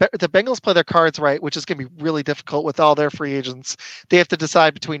 if the Bengals play their cards right, which is going to be really difficult with all their free agents, they have to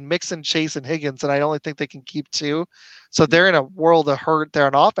decide between Mixon, Chase, and Higgins, and I only think they can keep 2. So they're in a world of hurt there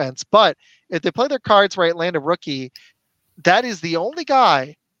on offense. But if they play their cards right, land a rookie, that is the only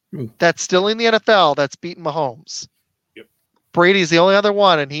guy that's still in the NFL that's beaten Mahomes. Yep. Brady's the only other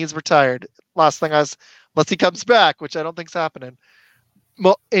one, and he's retired. Last thing unless he comes back, which I don't think's happening.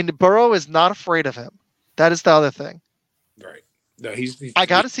 And Burrow is not afraid of him. That is the other thing. Right. No, he's I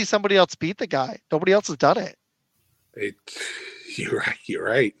got to see somebody else beat the guy. Nobody else has done it. You're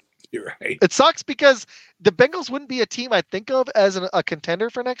right. It sucks because the Bengals wouldn't be a team I think of as a contender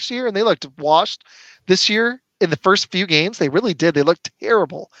for next year, and they looked washed this year in the first few games. They really did. They looked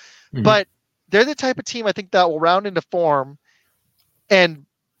terrible. Mm-hmm. But they're the type of team I think that will round into form and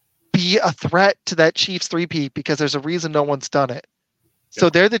be a threat to that Chiefs 3-peat, because there's a reason no one's done it. So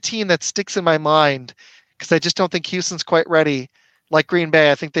they're the team that sticks in my mind because I just don't think Houston's quite ready. Like Green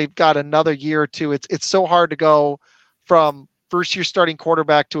Bay, I think they've got another year or two. It's so hard to go from first year starting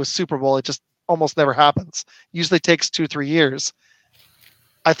quarterback to a Super Bowl. It just almost never happens. Usually takes 2-3 years.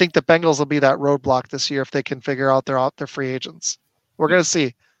 I think the Bengals will be that roadblock this year if they can figure out their free agents. We're going to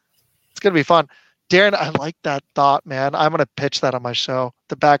see. It's going to be fun. Darren, I like that thought, man. I'm going to pitch that on my show,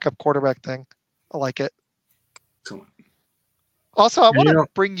 the backup quarterback thing. I like it. Excellent. Also, I want to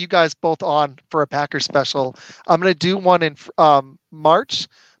bring you guys both on for a Packers special. I'm going to do one in March,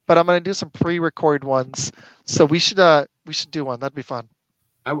 but I'm going to do some pre-recorded ones. So we should do one. That'd be fun.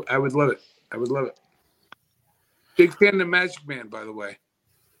 I would love it. I would love it. Big fan of the Magic Man, by the way.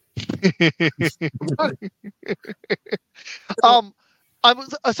 I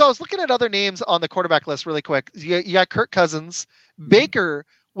was looking at other names on the quarterback list really quick. You got Kirk Cousins. Baker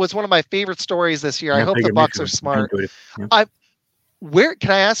was one of my favorite stories this year. I hope the Bucs are smart. Yeah. Where can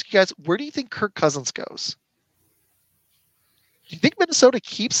I ask you guys? Where do you think Kirk Cousins goes? Do you think Minnesota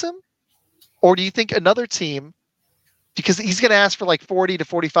keeps him, or do you think another team? Because he's going to ask for like 40 to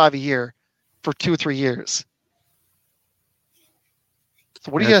 45 a year for 2 or 3 years.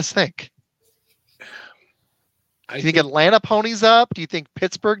 So what do you guys think? Do you think Atlanta ponies up? Do you think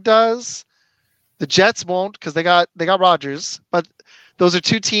Pittsburgh does? The Jets won't because they got Rodgers. But those are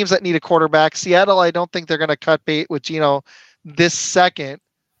two teams that need a quarterback. Seattle, I don't think they're going to cut bait with Geno this second.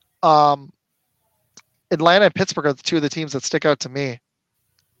 Atlanta and Pittsburgh are the two of the teams that stick out to me.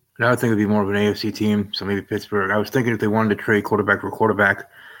 And I would think it'd be more of an AFC team, so maybe Pittsburgh. I was thinking if they wanted to trade quarterback for quarterback,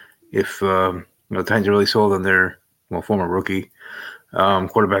 if the Titans are really sold on their former rookie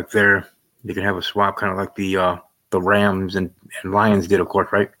quarterback there, they can have a swap, kind of like the Rams and Lions did, of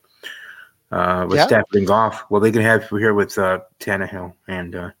course, right? With Stafford and Goff. Well, they can have here with Tannehill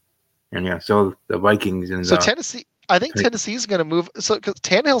and so the Vikings and Tennessee. I think Tennessee's going to move. So because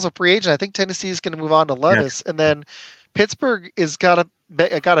Tannehill's a free agent, I think Tennessee's going to move on to Levis, and then Pittsburgh is got a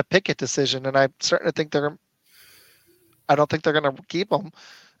Pickett decision, and I'm starting to think I don't think they're going to keep him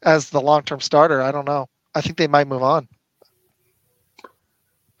as the long-term starter. I don't know. I think they might move on.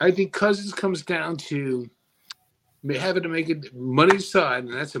 I think Cousins comes down to having to make it money aside,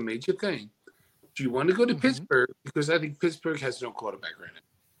 and that's a major thing. Do you want to go to Pittsburgh? Because I think Pittsburgh has no quarterback right now.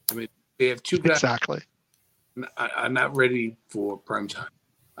 I mean, they have two guys. Exactly. I'm not ready for prime time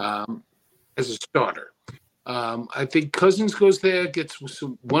as a starter. I think Cousins goes there, gets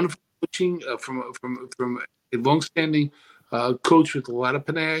some wonderful coaching from a long-standing coach with a lot of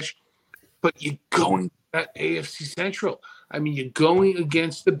panache. But you're going to that AFC Central. I mean, you're going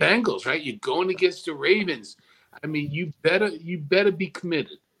against the Bengals, right? You're going against the Ravens. I mean, you better be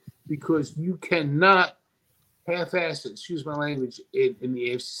committed because you cannot half-ass it, excuse my language, in the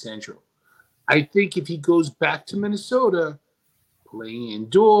AFC Central. I think if he goes back to Minnesota, playing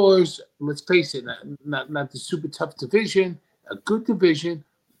indoors, let's face it, not the super tough division, a good division,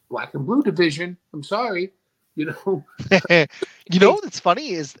 black and blue division. I'm sorry, what's funny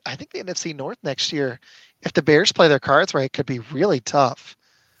is I think the NFC North next year, if the Bears play their cards right, could be really tough.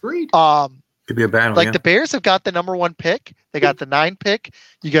 Agreed. Could be a battle. Like the Bears have got the number 1 pick, they got the 9 pick.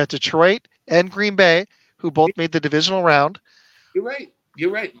 You got Detroit and Green Bay, who both made the divisional round. You're right.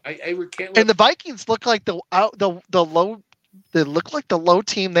 I can't. And the Vikings look like the low. They look like the low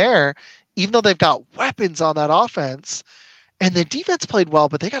team there, even though they've got weapons on that offense. And the defense played well,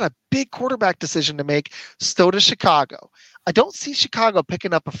 but they got a big quarterback decision to make. So does Chicago. I don't see Chicago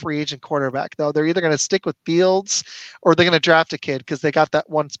picking up a free agent quarterback, though. They're either going to stick with Fields or they're going to draft a kid because they got that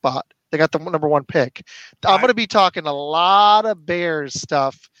one spot. They got the number 1 pick. I'm going to be talking a lot of Bears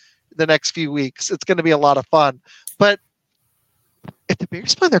stuff the next few weeks. It's going to be a lot of fun. But if the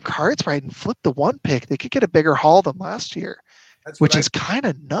Bears play their cards right and flip the 1 pick, they could get a bigger haul than last year, which is kind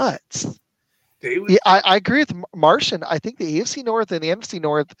of nuts. I agree with Martian. I think the AFC North and the NFC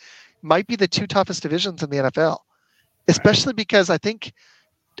North might be the 2 toughest divisions in the NFL, especially because I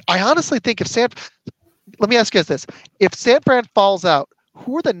honestly think let me ask you guys this. If San Fran falls out,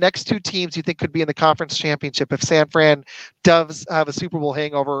 who are the next 2 teams you think could be in the conference championship if San Fran does have a Super Bowl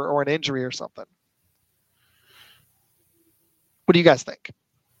hangover or an injury or something? What do you guys think?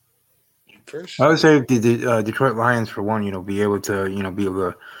 First, I would say the Detroit Lions, for one, be able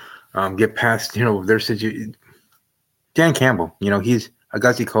to get past, their situation. Dan Campbell, he's a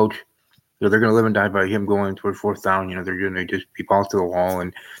gutsy coach. They're going to live and die by him going toward 4th down. They're going to just be balls to the wall,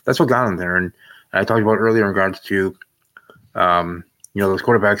 and that's what got him there. And I talked about earlier in regards to, those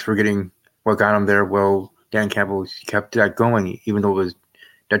quarterbacks forgetting what got him there. Well, Dan Campbell kept that going, even though it was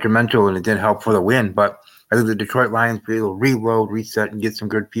detrimental and it didn't help for the win. But I think the Detroit Lions be able to reload, reset, and get some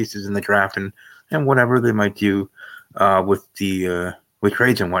good pieces in the draft and whatever they might do with the with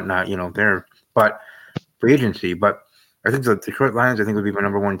trades and whatnot, there. But free agency. But I think the Detroit Lions, would be my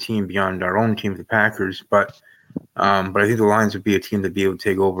number one team beyond our own team, the Packers. But I think the Lions would be a team to be able to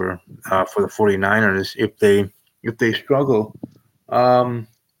take over for the 49ers if they struggle.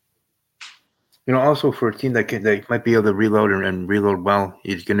 Also for a team that might be able to reload and reload well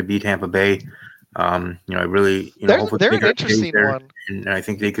is going to be Tampa Bay. I really, hopefully they're an interesting one, and I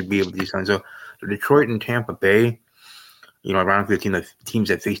think they could be able to do something. So Detroit and Tampa Bay, ironically, the teams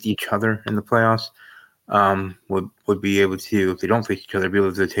that faced each other in the playoffs, would be able to, if they don't face each other, be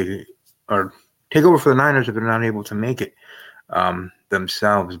able to take over for the Niners if they're not able to make it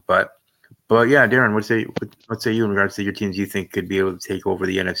themselves. But yeah, Darren, what say you in regards to your teams you think could be able to take over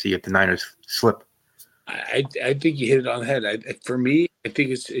the NFC if the Niners slip? I think you hit it on the head. For me, I think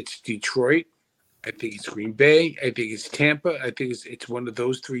it's Detroit. I think it's Green Bay. I think it's Tampa. I think it's one of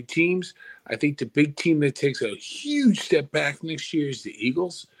those three teams. I think the big team that takes a huge step back next year is the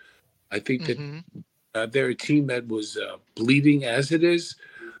Eagles. I think that they're a team that was bleeding as it is.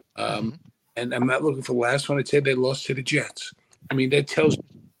 And I'm not looking for the last one. I'd say they lost to the Jets. I mean, that tells me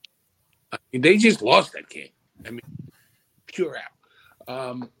they just lost that game. I mean, pure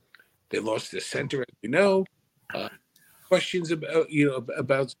out. They lost the center, as we know. Questions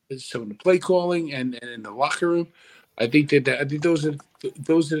about some of the play calling and in the locker room. I think those are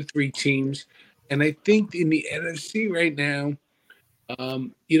the three teams, and I think in the NFC right now, I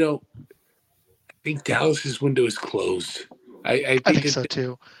think Dallas's window is closed. I think so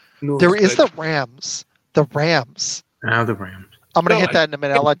too. North, there is the Rams. The Rams. Now the Rams. I'm going to hit that in a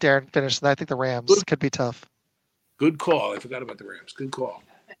minute. I'll let Darren finish. And I think the Rams could be tough. Good call. I forgot about the Rams. Good call.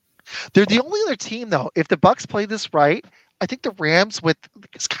 They're the only other team, though. If the Bucs play this right, I think the Rams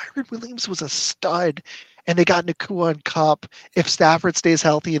because Kyron Williams was a stud, and they got Nakua and Kupp. If Stafford stays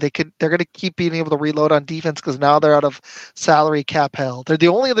healthy, they're going to keep being able to reload on defense because now they're out of salary cap hell. They're the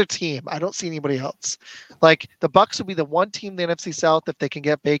only other team. I don't see anybody else. Like the Bucs would be the one team in the NFC South if they can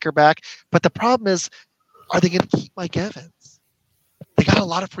get Baker back. But the problem is, are they going to keep Mike Evans? They got a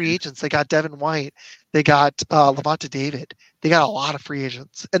lot of free agents. They got Devin White. They got Levante David. They got a lot of free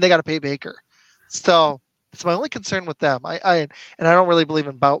agents, and they got to pay Baker. So it's my only concern with them. I don't really believe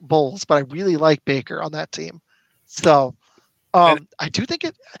in Bulls, but I really like Baker on that team. So I do think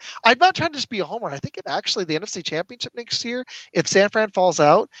it. I'm not trying to just be a homer. I think it actually the NFC Championship next year. If San Fran falls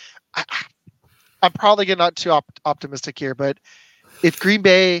out, I'm probably getting not too optimistic here, but if Green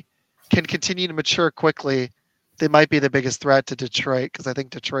Bay can continue to mature quickly, they might be the biggest threat to Detroit because I think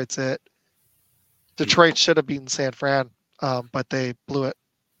Detroit's it. Detroit should have beaten San Fran, but they blew it.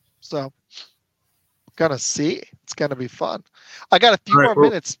 So, gonna see. It's gonna be fun. I got a few more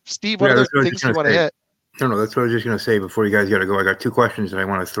minutes. Steve, what are the things you want to hit? No, that's what I was just gonna say before you guys got to go. I got two questions that I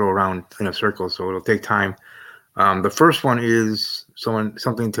want to throw around in a circle, so it'll take time. The first one is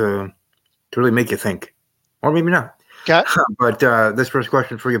something to really make you think, or maybe not. Okay. But this first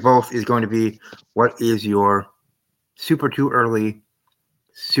question for you both is going to be: what is your super too early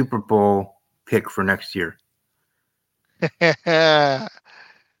Super Bowl pick for next year?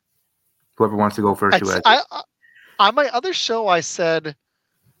 Whoever wants to go first. On my other show, I said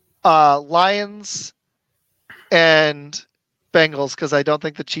Lions and Bengals because I don't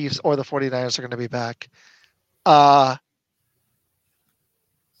think the Chiefs or the 49ers are going to be back. I'm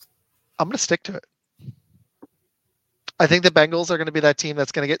going to stick to it. I think the Bengals are going to be that team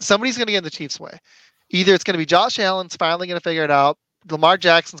that's going to somebody's going to get in the Chiefs' way. Either it's going to be Josh Allen's finally going to figure it out. Lamar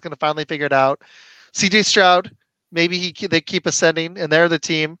Jackson's going to finally figure it out. CJ Stroud, maybe they keep ascending and they're the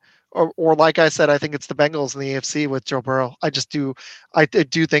team. Or like I said, I think it's the Bengals in the AFC with Joe Burrow. I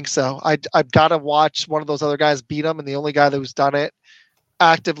do think so. I've got to watch one of those other guys beat him, and the only guy who's done it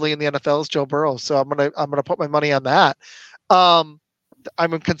actively in the NFL is Joe Burrow. So I'm gonna put my money on that. I'm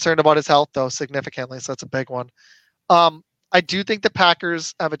concerned about his health though significantly, so that's a big one. I do think the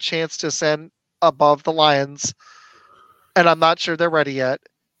Packers have a chance to ascend above the Lions, and I'm not sure they're ready yet.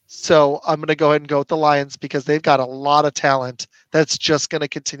 So I'm going to go ahead and go with the Lions because they've got a lot of talent that's just going to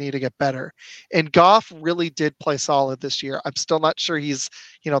continue to get better. And Goff really did play solid this year. I'm still not sure he's,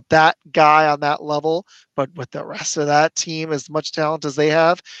 that guy on that level, but with the rest of that team, as much talent as they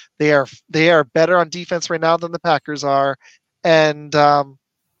have, they are better on defense right now than the Packers are. And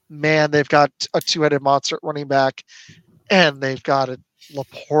man, they've got a two-headed monster at running back, and they've got a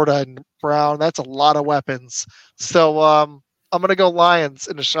Laporta and Brown. That's a lot of weapons. So I'm going to go Lions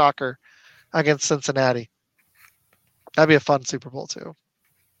in a shocker against Cincinnati. That'd be a fun Super Bowl, too.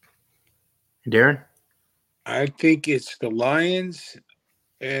 Darren? I think it's the Lions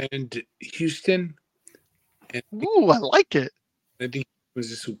and Houston. Ooh, I like it. I think it was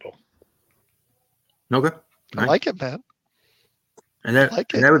the Super Bowl. Okay. I like it, man. And that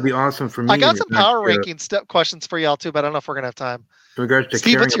like and it. that would be awesome for me. I got some power regards ranking step questions for y'all too, but I don't know if we're gonna have time. in regards to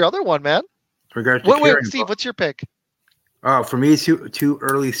Steve, carrying. what's your other one, man? Regards to Wait, carrying. Steve, what's your pick? For me, too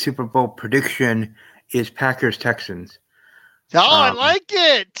early Super Bowl prediction is Packers Texans. Oh, I like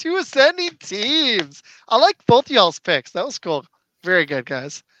it. 2 ascending teams. I like both y'all's picks. That was cool. Very good,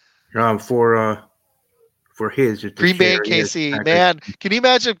 guys. For his Green Bay and KC. Man, can you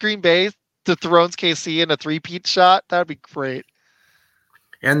imagine if Green Bay dethrones KC in a 3-peat shot? That would be great.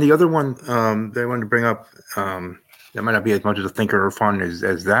 And the other one that I wanted to bring up, that might not be as much as a thinker or fun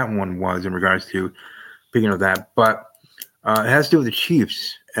as that one was in regards to picking of that, but it has to do with the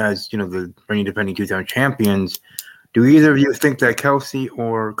Chiefs as the reigning defending 2-time champions. Do either of you think that Kelsey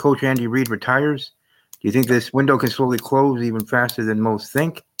or Coach Andy Reid retires? Do you think this window can slowly close even faster than most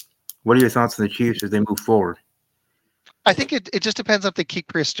think? What are your thoughts on the Chiefs as they move forward? I think it just depends if they keep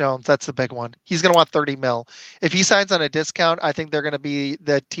Chris Jones. That's the big one. He's going to want $30 million. If he signs on a discount, I think they're going to be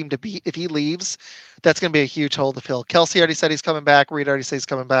the team to beat. If he leaves, that's going to be a huge hole to fill. Kelsey already said he's coming back. Reid already said he's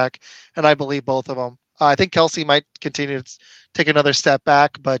coming back, and I believe both of them. I think Kelsey might continue to take another step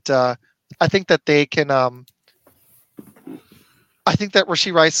back, but I think that they can. I think that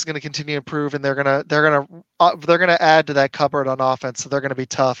Rashee Rice is going to continue to improve, and they're gonna add to that cupboard on offense. So they're going to be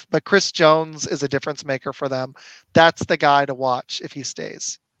tough. But Chris Jones is a difference maker for them. That's the guy to watch if he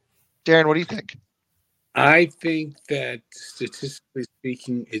stays. Darren, what do you think? I think that statistically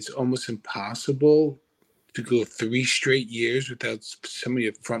speaking, it's almost impossible to go 3 straight years without some of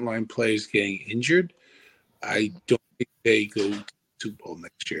your frontline players getting injured. I don't think they go to the Super Bowl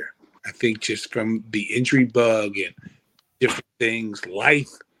next year. I think just from the injury bug and different things, life,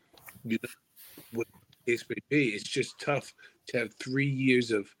 what the case may be, it's just tough to have 3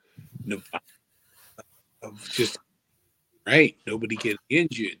 years of just nobody getting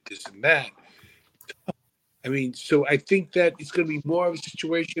injured, this and that. I mean, so I think that it's going to be more of a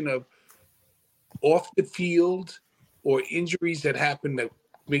situation of off the field or injuries that happen that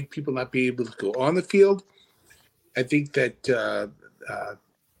make people not be able to go on the field. I think that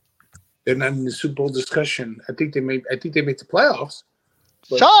they're not in the Super Bowl discussion. I think they make the playoffs.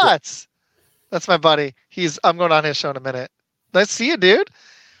 Shots. That's my buddy. I'm going on his show in a minute. Nice to see you, dude.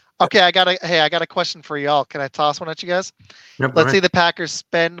 Okay, I got a question for y'all. Can I toss one at you guys? Yep, Let's say the Packers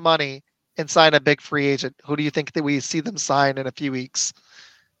spend money and sign a big free agent. Who do you think that we see them sign in a few weeks?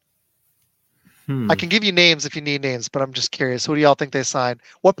 I can give you names if you need names, but I'm just curious. Who do y'all think they sign?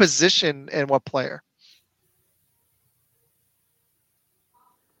 What position and what player?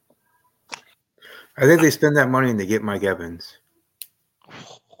 I think they spend that money and they get Mike Evans.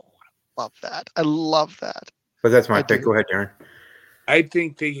 Love that. I love that. But that's my pick. Go ahead, Darren. I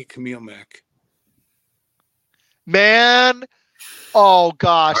think they get Camille Mack. Man, oh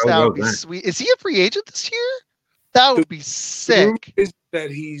gosh, that would be sweet. Is he a free agent this year? That would be sick. Is that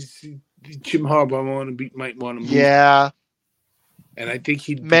Jim Harbaugh might want to move? Yeah. And I think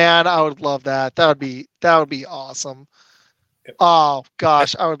Man, I would love that. That would be awesome. Oh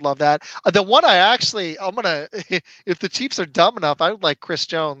gosh, I would love that. The one I'm gonna if the Chiefs are dumb enough, I would like Chris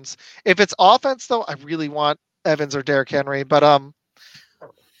Jones. If it's offense though, I really want Evans or Derrick Henry. But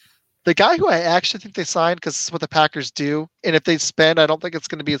the guy who I actually think they signed, because this is what the Packers do, and if they spend, I don't think it's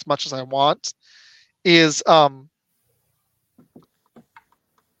going to be as much as I want, is I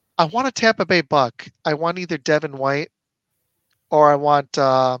want a Tampa Bay Buck. I want either Devin White or I want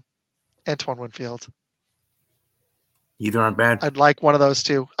Antoine Winfield. Either aren't bad. I'd like one of those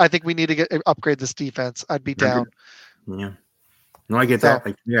two. I think we need to upgrade this defense. I'd be down. Yeah. No, I get that.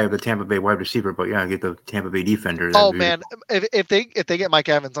 The Tampa Bay wide receiver, but I get the Tampa Bay defender. Oh man, if they get Mike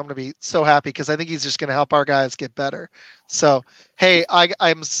Evans, I'm gonna be so happy because I think he's just gonna help our guys get better. So hey,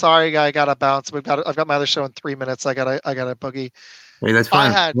 I'm sorry, I gotta bounce. I've got my other show in 3 minutes. I gotta boogie. Hey, that's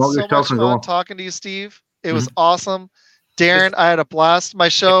fine. I had so much fun talking to you, Steve. It was awesome. Darren, I had a blast.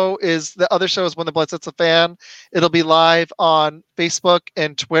 The other show is When the Blitz Hits a Fan. It'll be live on Facebook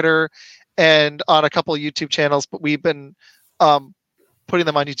and Twitter and on a couple of YouTube channels, but we've been putting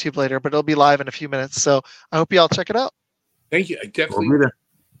them on YouTube later, but it'll be live in a few minutes. So I hope you all check it out. Thank you. I definitely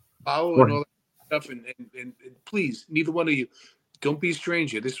follow and all that stuff. And please, neither one of you, don't be a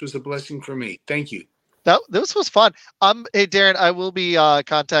stranger. This was a blessing for me. Thank you. This was fun. Hey, Darren, I will be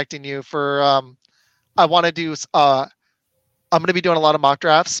contacting you for I want to do I'm going to be doing a lot of mock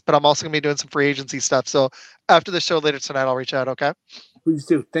drafts, but I'm also going to be doing some free agency stuff. So after the show later tonight, I'll reach out. Okay. Please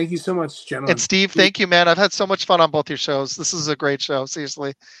do. Thank you so much, gentlemen. And Steve, thank you, man. I've had so much fun on both your shows. This is a great show.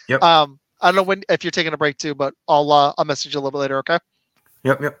 Seriously. Yep. I don't know if you're taking a break too, but I'll message you a little bit later. Okay.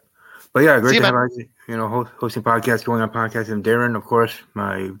 Yep. But yeah, great to have hosting podcasts, going on podcasts, and Darren, of course,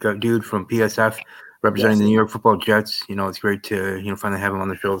 my dude from PSF. representing Yes. the New York Football Jets. It's great to finally have him on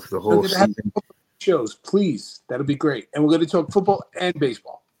the show for the We're whole going to have season. shows, please. That'll be great. And we're going to talk football and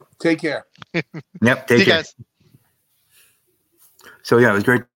baseball. Take care. Yep, See take you care. guys. So yeah, it was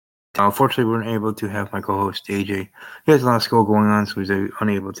great. Unfortunately, we weren't able to have my co-host AJ. He has a lot of school going on, so he's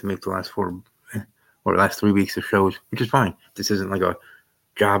unable to make the last 3 weeks of shows, which is fine. This isn't like a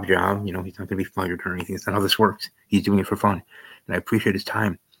job. He's not going to be fired or anything. It's not how this works. He's doing it for fun, and I appreciate his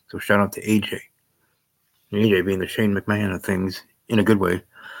time. So shout out to AJ. AJ being the Shane McMahon of things in a good way,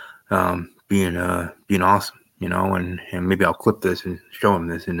 being awesome, and maybe I'll clip this and show him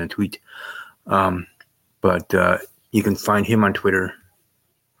this in a tweet. But you can find him on Twitter.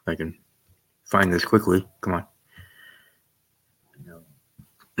 I can find this quickly. Come on.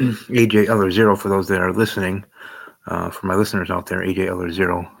 AJ Eller0 for those that are listening. For my listeners out there, AJ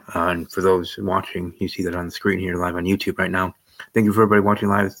Eller0. And for those watching, you see that on the screen here live on YouTube right now. Thank you for everybody watching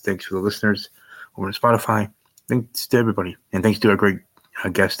live. Thanks for the listeners over on Spotify. Thanks to everybody. And thanks to our great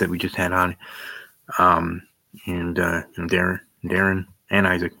guest that we just had on. Darron and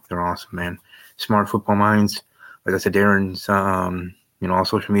Issac. They're awesome, man. Smart football minds. Like I said, Darron's, all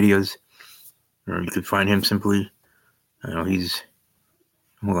social medias. Or you could find him simply. He's,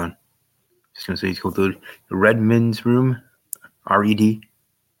 hold on. Just going to say he's called the Redmonds Room. REDMONDS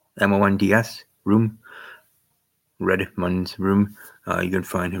Room. Redmonds Room. You can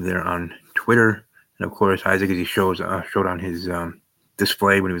find him there on Twitter. And of course, Issac, as he showed on his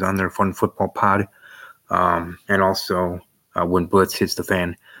display when he was on their Fun Football Pod. And also when Blitz hits the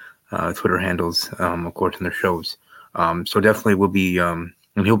fan, Twitter handles, of course, in their shows. So definitely will be, and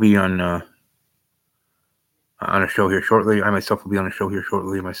he'll be on a show here shortly. I myself will be on a show here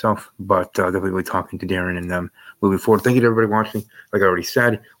shortly myself, but definitely will be talking to Darron and them moving forward. Thank you to everybody watching. Like I already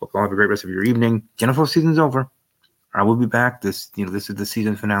said, hope you all have a great rest of your evening. The NFL season's over. I will be back. This is the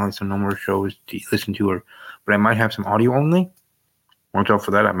season finale, so no more shows to listen to, but I might have some audio only. Watch out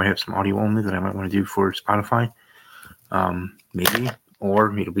for that. I might have some audio only that I might want to do for Spotify, maybe,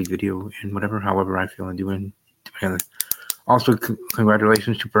 or it'll be video and whatever, however I feel in doing. Also,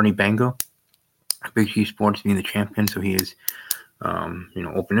 congratulations to Bernie Bango, Big G Sports being the champion. So he is,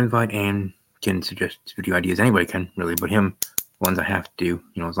 open invite and can suggest video ideas. Anybody can really, but him, ones I have to do,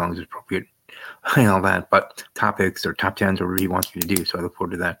 as long as it's appropriate and all that. But topics or top tens or whatever he wants me to do. So I look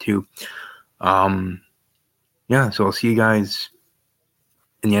forward to that too. So I'll see you guys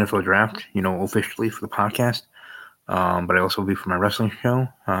in the NFL draft, officially for the podcast. But I also will be for my wrestling show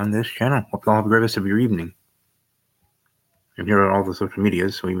on this channel. Hope you all have a great rest of your evening. I'm here on all the social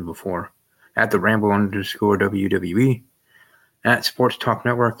medias, so even before. At the Ramble _WWE. At Sports Talk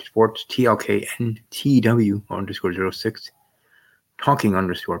Network, Sports TLKNTW _06. Talking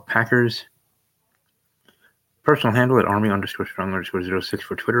 _Packers. Personal handle at Army _Strong _06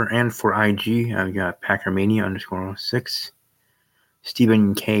 for Twitter. And for IG, I've got Packermania _06.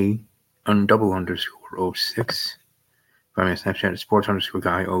 Stephen K _06. Find me on Snapchat at sports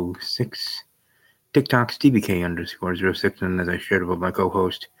 _guy 06. TikTok Stevie K _06. And as I shared with my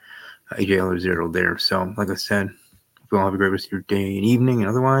co-host, AJ Eller0 there. So, like I said, hope you all have a great rest of your day and evening. And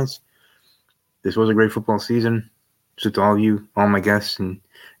otherwise, this was a great football season. So to all of you, all my guests and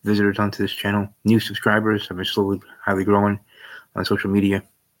visitors onto this channel, new subscribers, I've been slowly, highly growing on social media,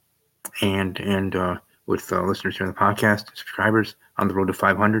 and with listeners here on the podcast, subscribers on the road to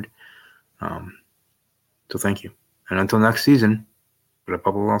 500. So thank you. And until next season, but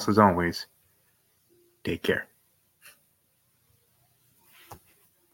above all else, as always, take care.